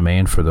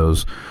demand for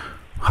those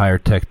higher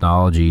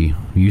technology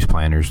use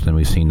planters than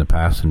we've seen in the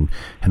past, and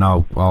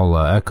I'll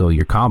echo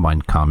your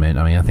combine comment.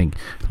 I mean, I think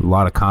a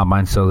lot of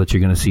combine sales that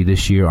you're going to see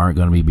this year aren't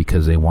going to be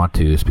because they want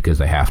to; it's because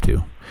they have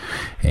to,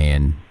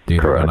 and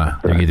they're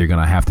either going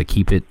to have to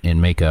keep it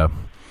and make a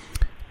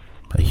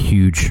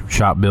huge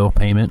shop bill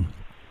payment,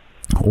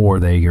 or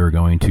they are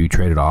going to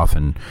trade it off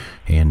and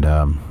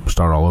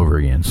start all over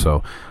again.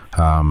 So.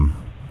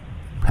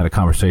 Had a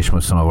conversation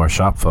with some of our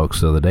shop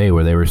folks the other day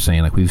where they were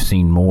saying, like, we've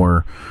seen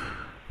more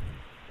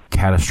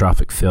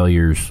catastrophic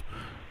failures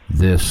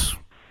this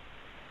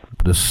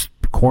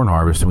corn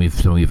harvest than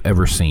we've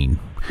ever seen,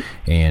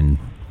 and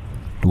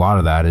a lot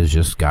of that is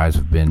just guys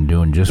have been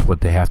doing just what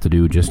they have to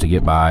do just to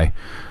get by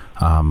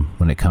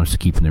when it comes to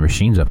keeping their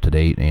machines up to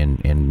date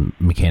and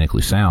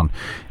mechanically sound.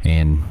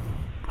 And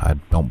I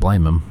don't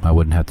blame them. I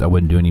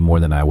wouldn't do any more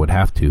than I would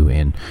have to.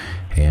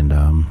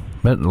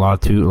 But a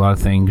lot of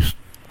things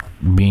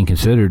being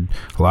considered,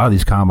 a lot of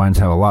these combines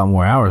have a lot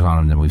more hours on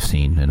them than we've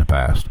seen in the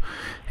past.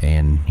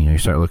 And you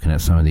start looking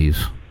at some of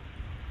these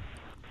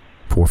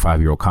 4 or 5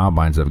 year old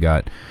combines that have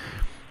got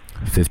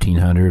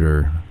 1,500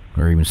 or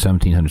even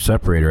 1,700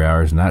 separator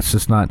hours, and that's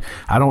just not.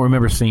 I don't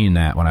remember seeing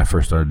that when I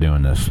first started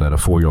doing this, that a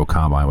 4-year-old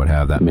combine would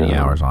have that many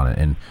hours on it,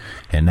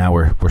 and now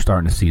we're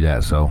starting to see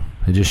that. So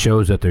it just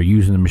shows that they're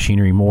using the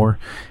machinery more,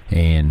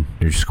 and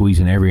they're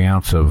squeezing every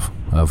ounce of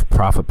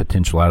profit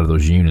potential out of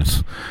those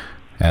units.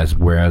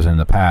 Whereas in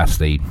the past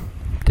they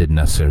didn't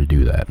necessarily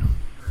do that.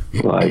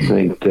 Well, I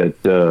think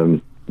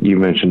that you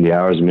mentioned the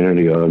hours a minute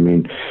ago. I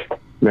mean,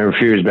 remember a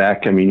few years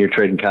back, you're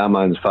trading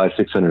combines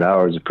 500-600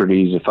 hours. It's pretty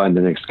easy to find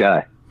the next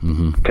guy.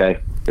 Mm-hmm. Okay.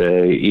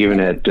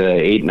 Even at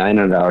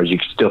 800-900 hours, you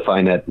can still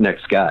find that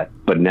next guy.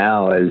 But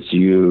now as as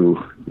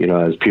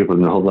people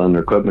have been holding on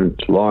their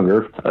equipment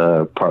longer,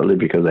 partly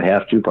because they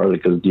have to, partly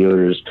because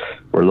dealers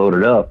were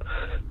loaded up.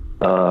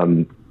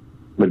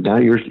 But now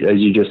you're, as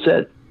you just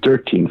said,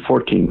 13,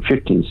 14,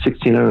 15,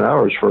 1,600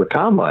 hours for a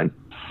combine.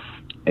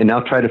 And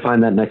now try to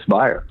find that next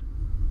buyer.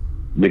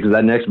 Because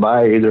that next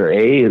buyer either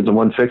A, is the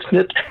one fixing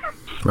it,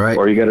 right,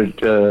 or you got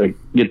to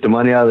get the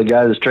money out of the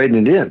guy that's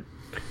trading it in.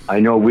 I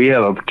know we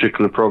have a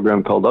particular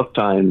program called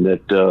Uptime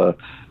that,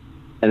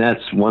 and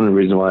that's one of the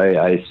reasons why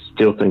I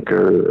still think,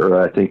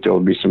 or I think there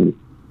will be some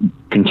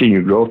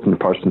continued growth in the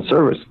parts and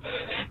service,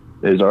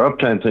 is our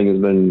Uptime thing has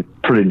been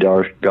pretty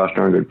gosh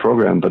darn good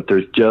program, but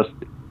there's just,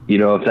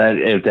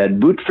 if that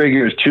boot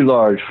figure is too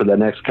large for the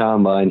next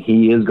combine,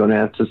 he is going to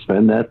have to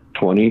spend that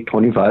 $20,000,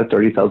 $25,000,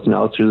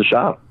 $30,000 through the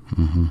shop.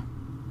 Mm-hmm.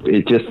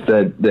 It's just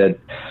that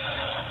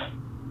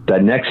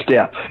next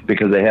step,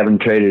 because they haven't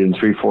traded in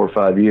 3, 4,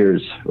 5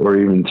 years, or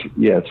even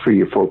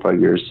 3 or 4, 5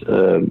 years,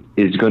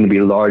 is going to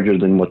be larger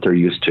than what they're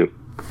used to.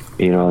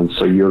 And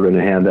so you're going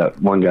to have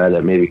that one guy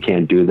that maybe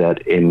can't do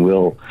that and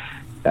will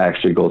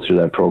actually go through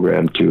that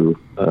program to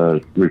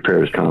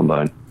repair his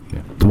combine.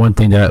 The one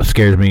thing that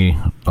scares me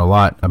a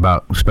lot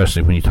about,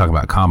 especially when you talk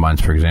about combines,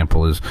 for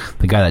example, is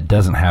the guy that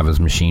doesn't have his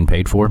machine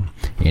paid for,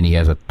 and he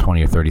has a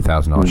 $20,000 or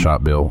 $30,000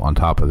 shop bill on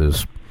top of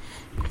his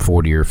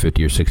 $40,000 or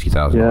 $50,000 or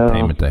 $60,000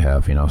 payment they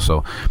have.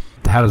 So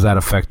how does that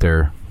affect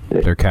their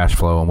cash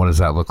flow, and what does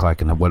that look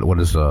like, and what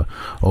is the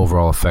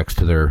overall effects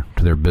to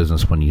their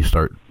business when you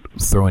start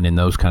throwing in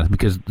those kinds,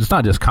 because it's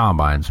not just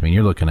combines.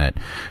 You're looking at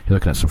some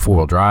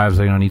 4-wheel drives.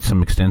 They're going to need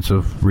some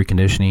extensive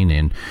reconditioning,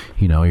 and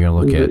you're going to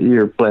look at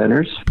your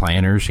planters,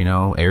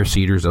 air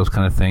seeders, those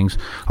kind of things.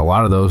 A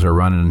lot of those are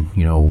running,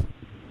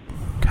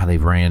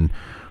 they've ran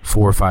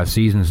 4 or 5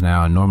 seasons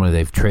now, and normally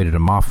they've traded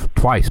them off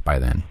twice by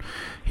then.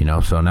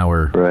 So now we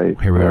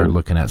are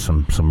looking at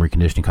some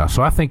reconditioning costs.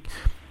 So I think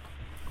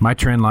my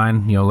trend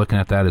line, looking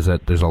at that, is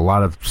that there's a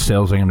lot of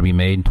sales that are going to be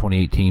made in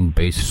 2018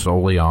 based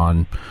solely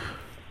on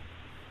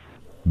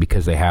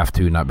because they have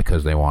to, not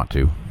because they want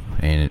to.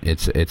 And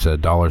it's a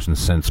dollars and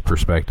cents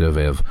perspective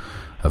of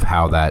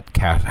how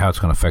how it's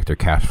going to affect their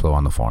cash flow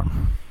on the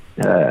farm.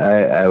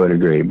 I would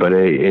agree, but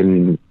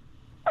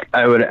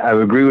I would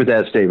agree with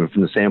that statement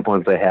from the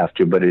standpoint that they have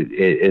to. But it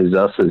is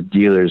us as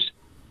dealers,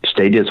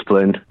 stay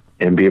disciplined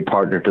and be a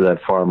partner to that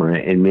farmer,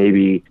 and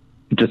maybe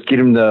just get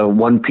them the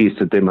one piece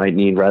that they might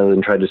need rather than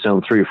try to sell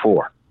them 3 or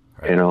 4.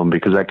 Right.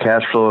 Because that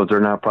cash flow, if they're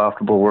not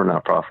profitable, we're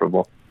not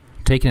profitable.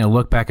 Taking a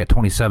look back at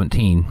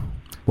 2017.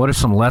 What are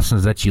some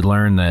lessons that you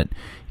learned that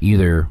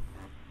either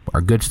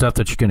are good stuff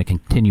that you're going to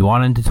continue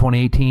on into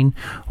 2018,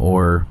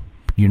 or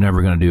you're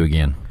never going to do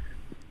again?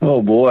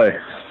 Oh, boy.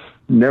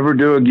 Never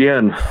do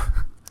again.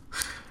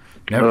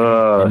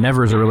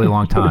 Never is a really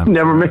long time.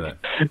 Never.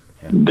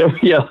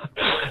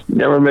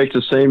 never make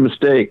the same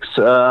mistakes.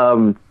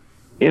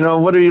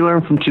 What do you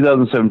learn from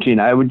 2017?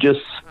 I would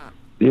just,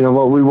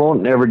 what we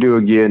won't ever do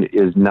again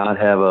is not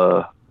have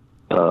a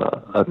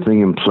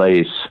thing in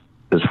place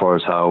as far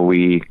as how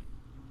we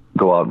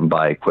go out and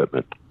buy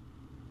equipment.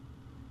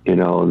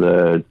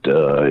 Rather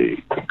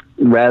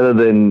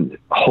than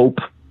hope,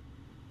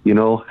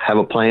 have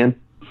a plan.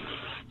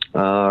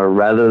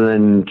 Rather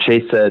than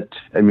chase that.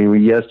 I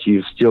mean, yes,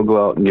 you still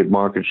go out and get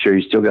market share.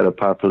 You still got to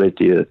populate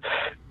your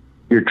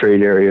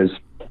trade areas,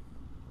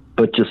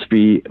 but just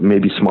be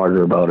maybe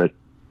smarter about it.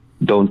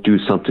 Don't do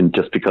something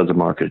just because of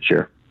market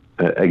share.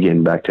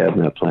 Again, back to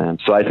having that plan.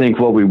 So I think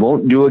what we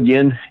won't do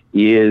again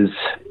is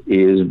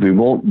we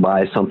won't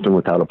buy something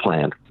without a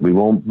plan. We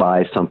won't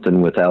buy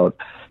something without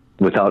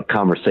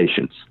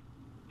conversations,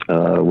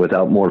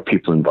 without more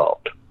people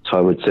involved. So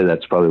I would say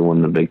that's probably one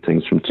of the big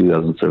things from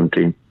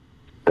 2017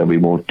 that we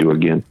won't do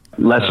again.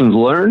 Lessons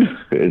learned,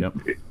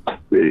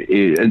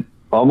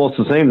 almost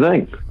the same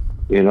thing.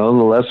 The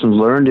lessons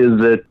learned is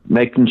that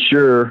making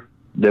sure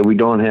that we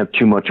don't have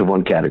too much of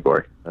one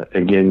category.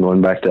 Again,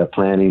 going back to that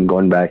planning,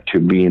 going back to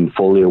being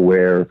fully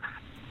aware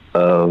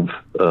of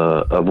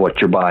what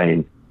you're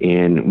buying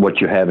and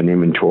what you have in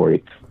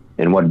inventory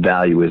and what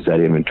value is that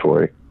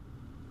inventory.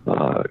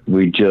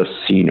 We just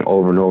seen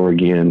over and over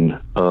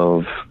again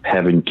of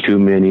having too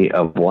many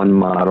of one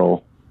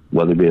model,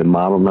 whether it be a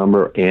model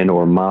number and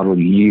or model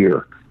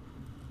year,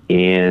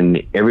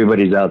 and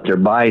everybody's out there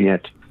buying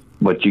it,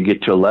 but you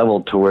get to a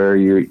level to where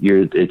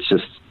it's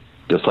just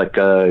like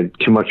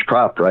too much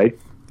crop, right?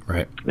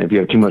 Right. If you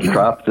have too much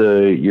crop,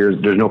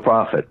 there's no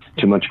profit.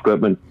 Too much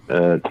equipment,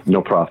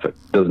 no profit.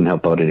 Doesn't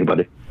help out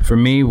anybody. For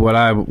me, what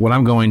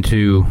I'm going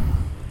to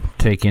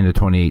take into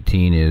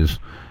 2018 is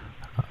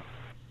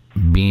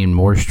being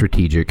more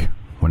strategic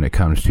when it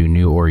comes to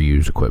new or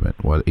used equipment,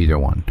 either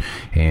one.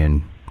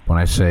 And when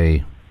I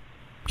say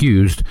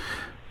used,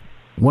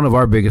 one of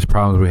our biggest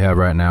problems we have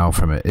right now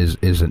from it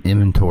is an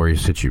inventory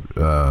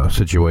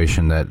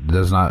situation that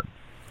does not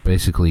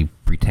basically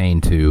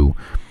pertain to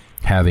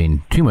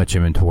having too much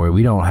inventory.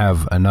 We don't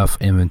have enough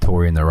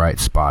inventory in the right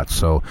spots.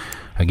 So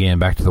again,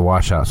 back to the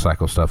washout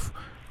cycle stuff,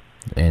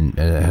 and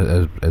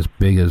as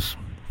big as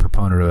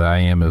proponent that I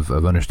am of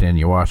understanding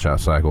your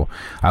washout cycle,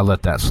 I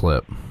let that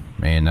slip,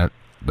 and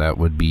that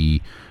would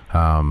be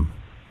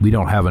we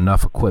don't have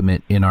enough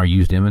equipment in our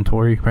used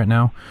inventory right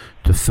now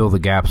to fill the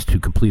gaps to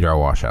complete our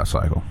washout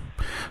cycle.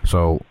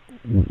 So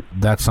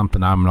that's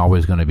something I'm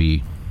always going to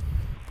be.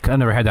 I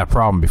never had that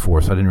problem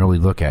before, so I didn't really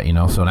look at,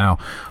 So now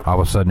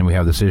all of a sudden we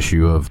have this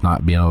issue of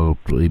not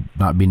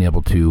being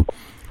able to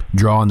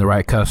draw in the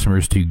right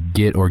customers to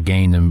get or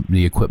gain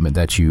the equipment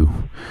that you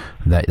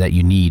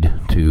need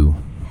to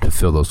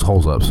fill those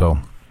holes up. So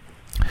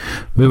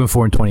moving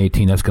forward in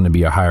 2018, that's going to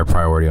be a higher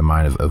priority of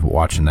mine of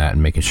watching that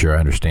and making sure I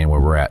understand where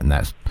we're at in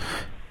that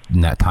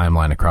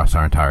timeline across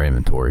our entire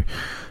inventory.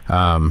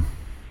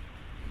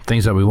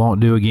 Things that we won't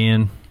do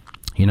again.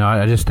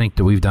 I just think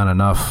that we've done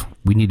enough.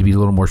 We need to be a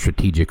little more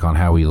strategic on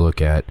how we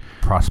look at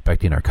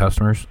prospecting our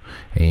customers.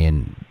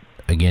 And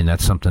again,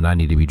 that's something I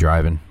need to be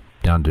driving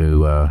down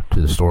to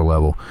the store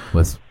level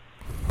with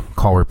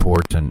call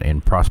reports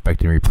and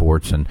prospecting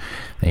reports and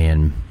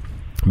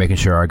making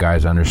sure our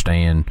guys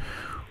understand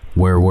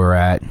where we're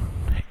at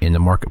in the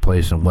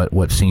marketplace and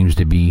what seems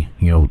to be,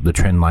 the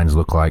trend lines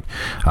look like.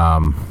 I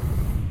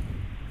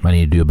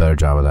need to do a better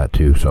job of that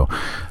too. So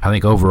I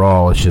think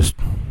overall it's just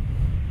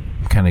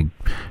kind of,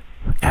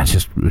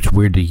 it's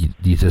weird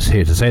to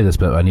say this,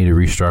 but I need to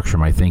restructure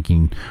my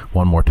thinking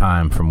one more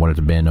time from what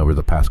it's been over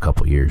the past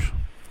couple of years.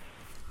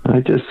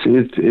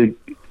 To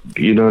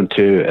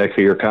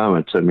echo your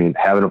comments, I mean,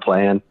 having a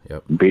plan,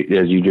 yep.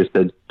 As you just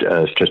said,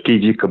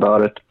 strategic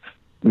about it,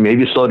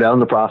 maybe slow down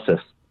the process.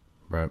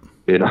 Right.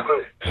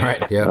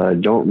 Right. Yeah.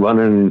 Don't run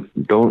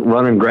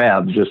and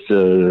grab. Just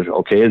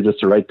okay, is this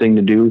the right thing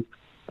to do?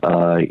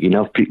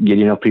 Get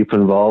enough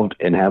people involved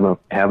and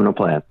having a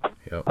plan.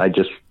 Yep. I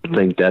just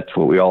think that's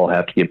what we all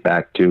have to get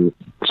back to: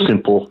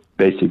 simple,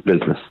 basic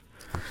business.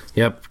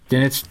 Yep.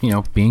 Then it's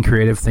being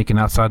creative, thinking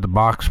outside the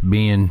box,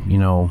 being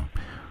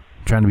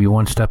trying to be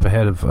one step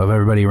ahead of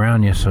everybody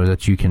around you, so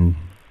that you can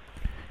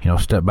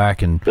step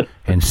back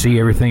and see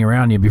everything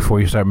around you before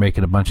you start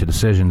making a bunch of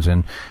decisions.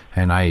 And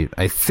I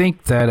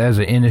think that as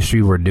an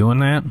industry we're doing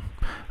that.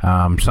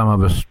 Some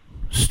of us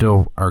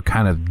still are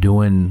kind of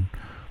doing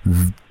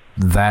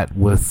that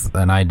with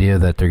an idea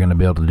that they're going to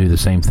be able to do the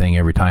same thing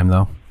every time,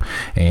 though,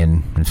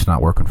 and it's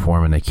not working for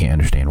them and they can't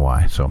understand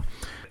why. So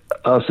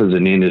us as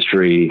an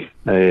industry,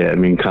 I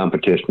mean,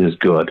 competition is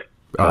good,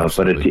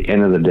 but at the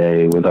end of the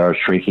day, with our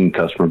shrinking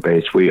customer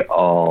base,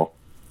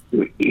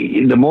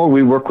 the more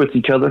we work with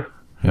each other,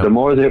 yep. The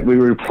more that we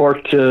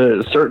report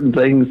certain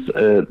things,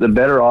 the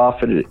better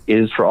off it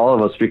is for all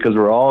of us, because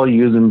we're all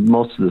using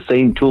most of the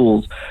same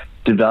tools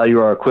to value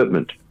our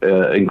equipment,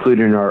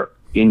 including our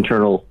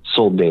internal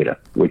sold data,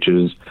 which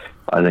is,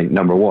 I think,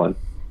 number one.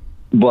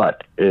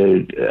 But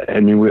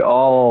we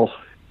all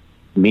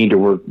need to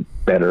work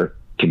better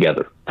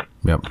together.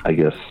 Yep.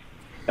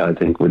 I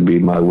think would be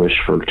my wish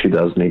for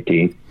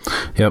 2018.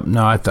 Yep.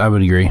 No, I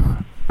would agree.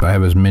 I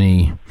have as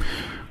many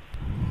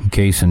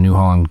Case and New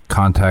Holland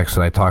contacts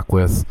that I talk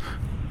with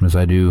as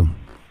I do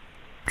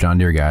John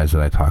Deere guys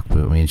that I talk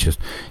with. I mean, it's just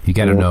you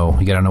got to know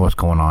what's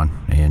going on,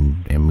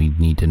 and we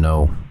need to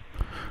know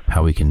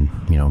how we can,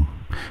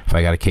 if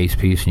I got a Case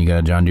piece and you got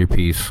a John Deere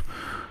piece,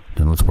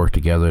 then let's work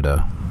together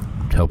to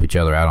help each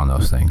other out on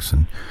those things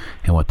and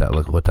what that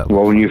looks like.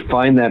 Well, when you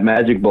find that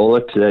magic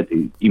bullet that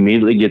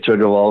immediately gets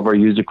rid of all of our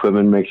used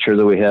equipment, make sure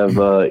that we have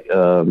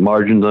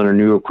margins on our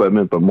new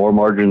equipment, but more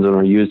margins on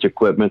our used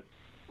equipment,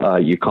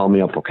 you call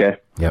me up, okay?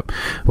 Yep.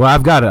 Well,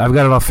 I've got it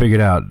all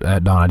figured out,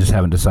 Don. I just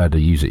haven't decided to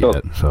use it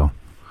yet. So.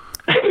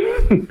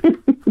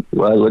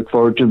 Well, I look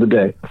forward to the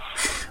day.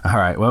 All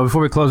right. Well,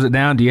 before we close it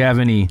down, do you have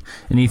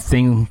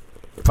anything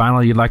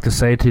final you'd like to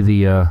say to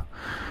to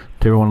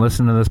everyone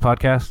listening to this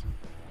podcast?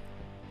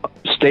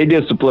 Stay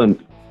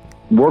disciplined.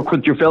 Work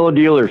with your fellow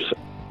dealers.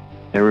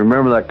 And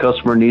remember that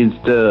customer needs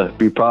to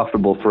be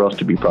profitable for us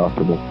to be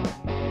profitable.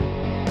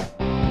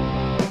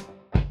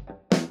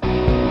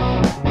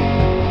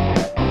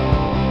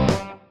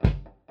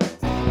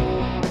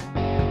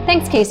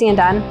 Thanks, Casey and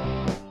Don.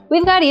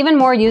 We've got even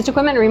more used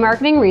equipment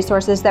remarketing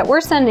resources that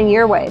we're sending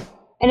your way.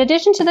 In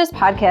addition to this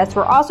podcast,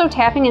 we're also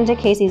tapping into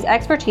Casey's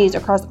expertise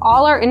across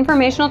all our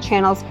informational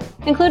channels,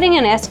 including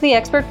an Ask the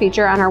Expert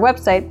feature on our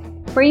website,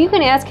 where you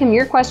can ask him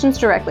your questions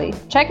directly.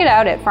 Check it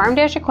out at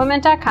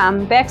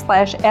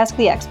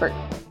farm-equipment.com/asktheexpert.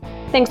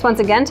 Thanks once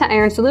again to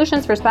Iron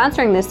Solutions for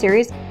sponsoring this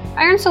series.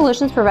 Iron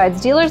Solutions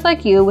provides dealers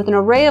like you with an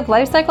array of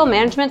lifecycle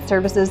management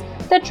services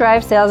that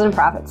drive sales and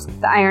profits.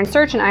 The Iron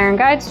Search and Iron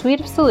Guide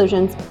suite of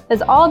solutions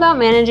is all about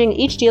managing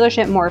each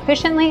dealership more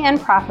efficiently and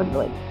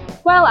profitably,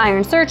 while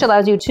Iron Search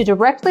allows you to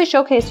directly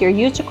showcase your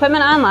used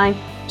equipment online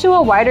to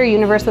a wider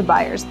universe of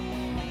buyers.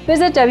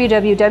 Visit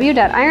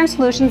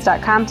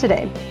www.ironsolutions.com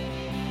today.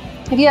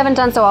 If you haven't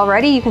done so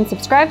already, you can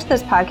subscribe to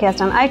this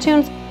podcast on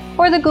iTunes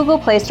or the Google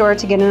Play Store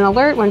to get an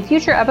alert when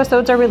future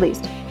episodes are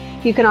released.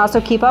 You can also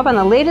keep up on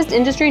the latest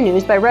industry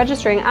news by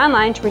registering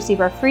online to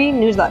receive our free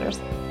newsletters.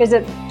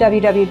 Visit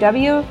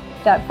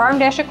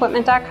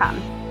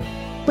www.farm-equipment.com.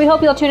 We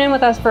hope you'll tune in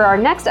with us for our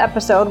next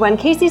episode when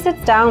Casey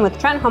sits down with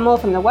Trent Hummel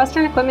from the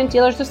Western Equipment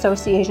Dealers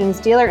Association's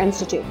Dealer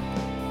Institute.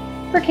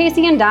 For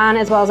Casey and Don,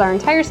 as well as our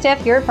entire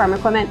staff here at Farm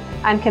Equipment,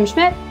 I'm Kim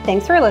Schmidt.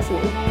 Thanks for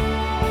listening.